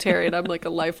vegetarian. I'm like a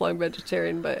lifelong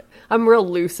vegetarian, but I'm real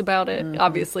loose about it,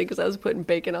 obviously, because I was putting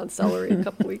bacon on celery a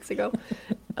couple weeks ago.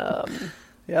 Yep,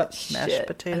 mashed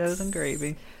potatoes and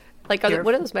gravy. Like, what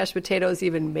are those mashed potatoes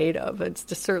even made of? It's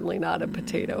just certainly not a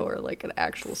potato or like an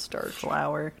actual starch.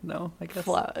 Flour, no, I guess.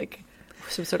 Like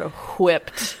some sort of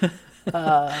whipped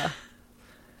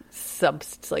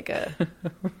substance, like a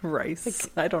rice.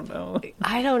 I don't know.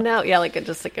 Yeah,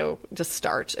 just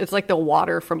starch. It's like the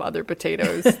water from other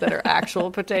potatoes that are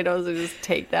actual potatoes. They just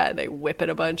take that and they whip it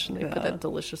a bunch and they put that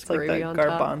delicious gravy on top.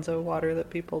 Like that garbanzo water that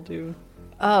people do.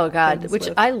 Oh God,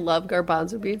 I love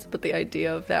garbanzo beans, but the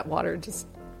idea of that water just.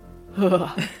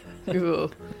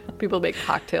 People make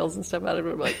cocktails and stuff out of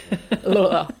it. I'm like,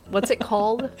 what's it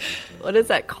called? What is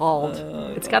that called?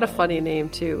 It's got a funny name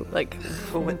too, like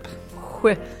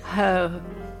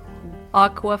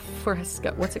aqua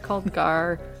fresca. What's it called?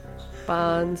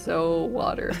 Garbanzo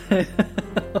water. What's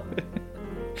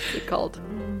it called?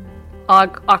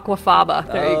 Aquafaba.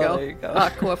 There you go.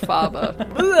 Aquafaba.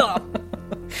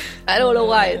 I don't know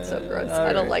why it's so gross.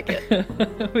 I don't like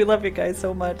it. We love you guys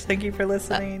so much. Thank you for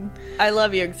listening. I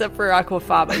love you, except for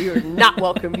Aquafaba. You are not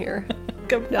welcome here.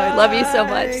 Goodbye. No, I love you so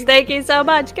much. Thank you so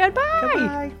much. Goodbye.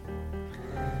 Goodbye.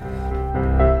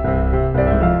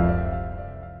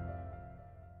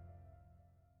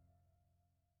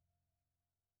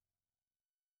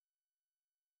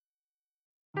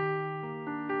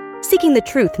 Seeking the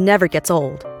truth never gets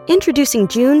old. Introducing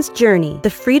June's Journey, the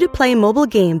free-to-play mobile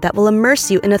game that will immerse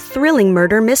you in a thrilling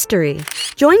murder mystery.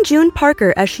 Join June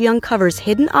Parker as she uncovers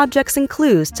hidden objects and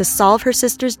clues to solve her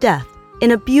sister's death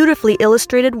in a beautifully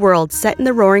illustrated world set in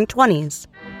the Roaring '20s.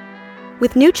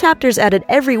 With new chapters added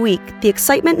every week, the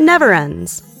excitement never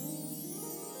ends.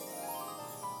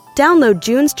 Download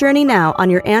June's Journey now on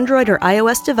your Android or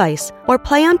iOS device, or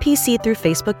play on PC through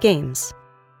Facebook Games.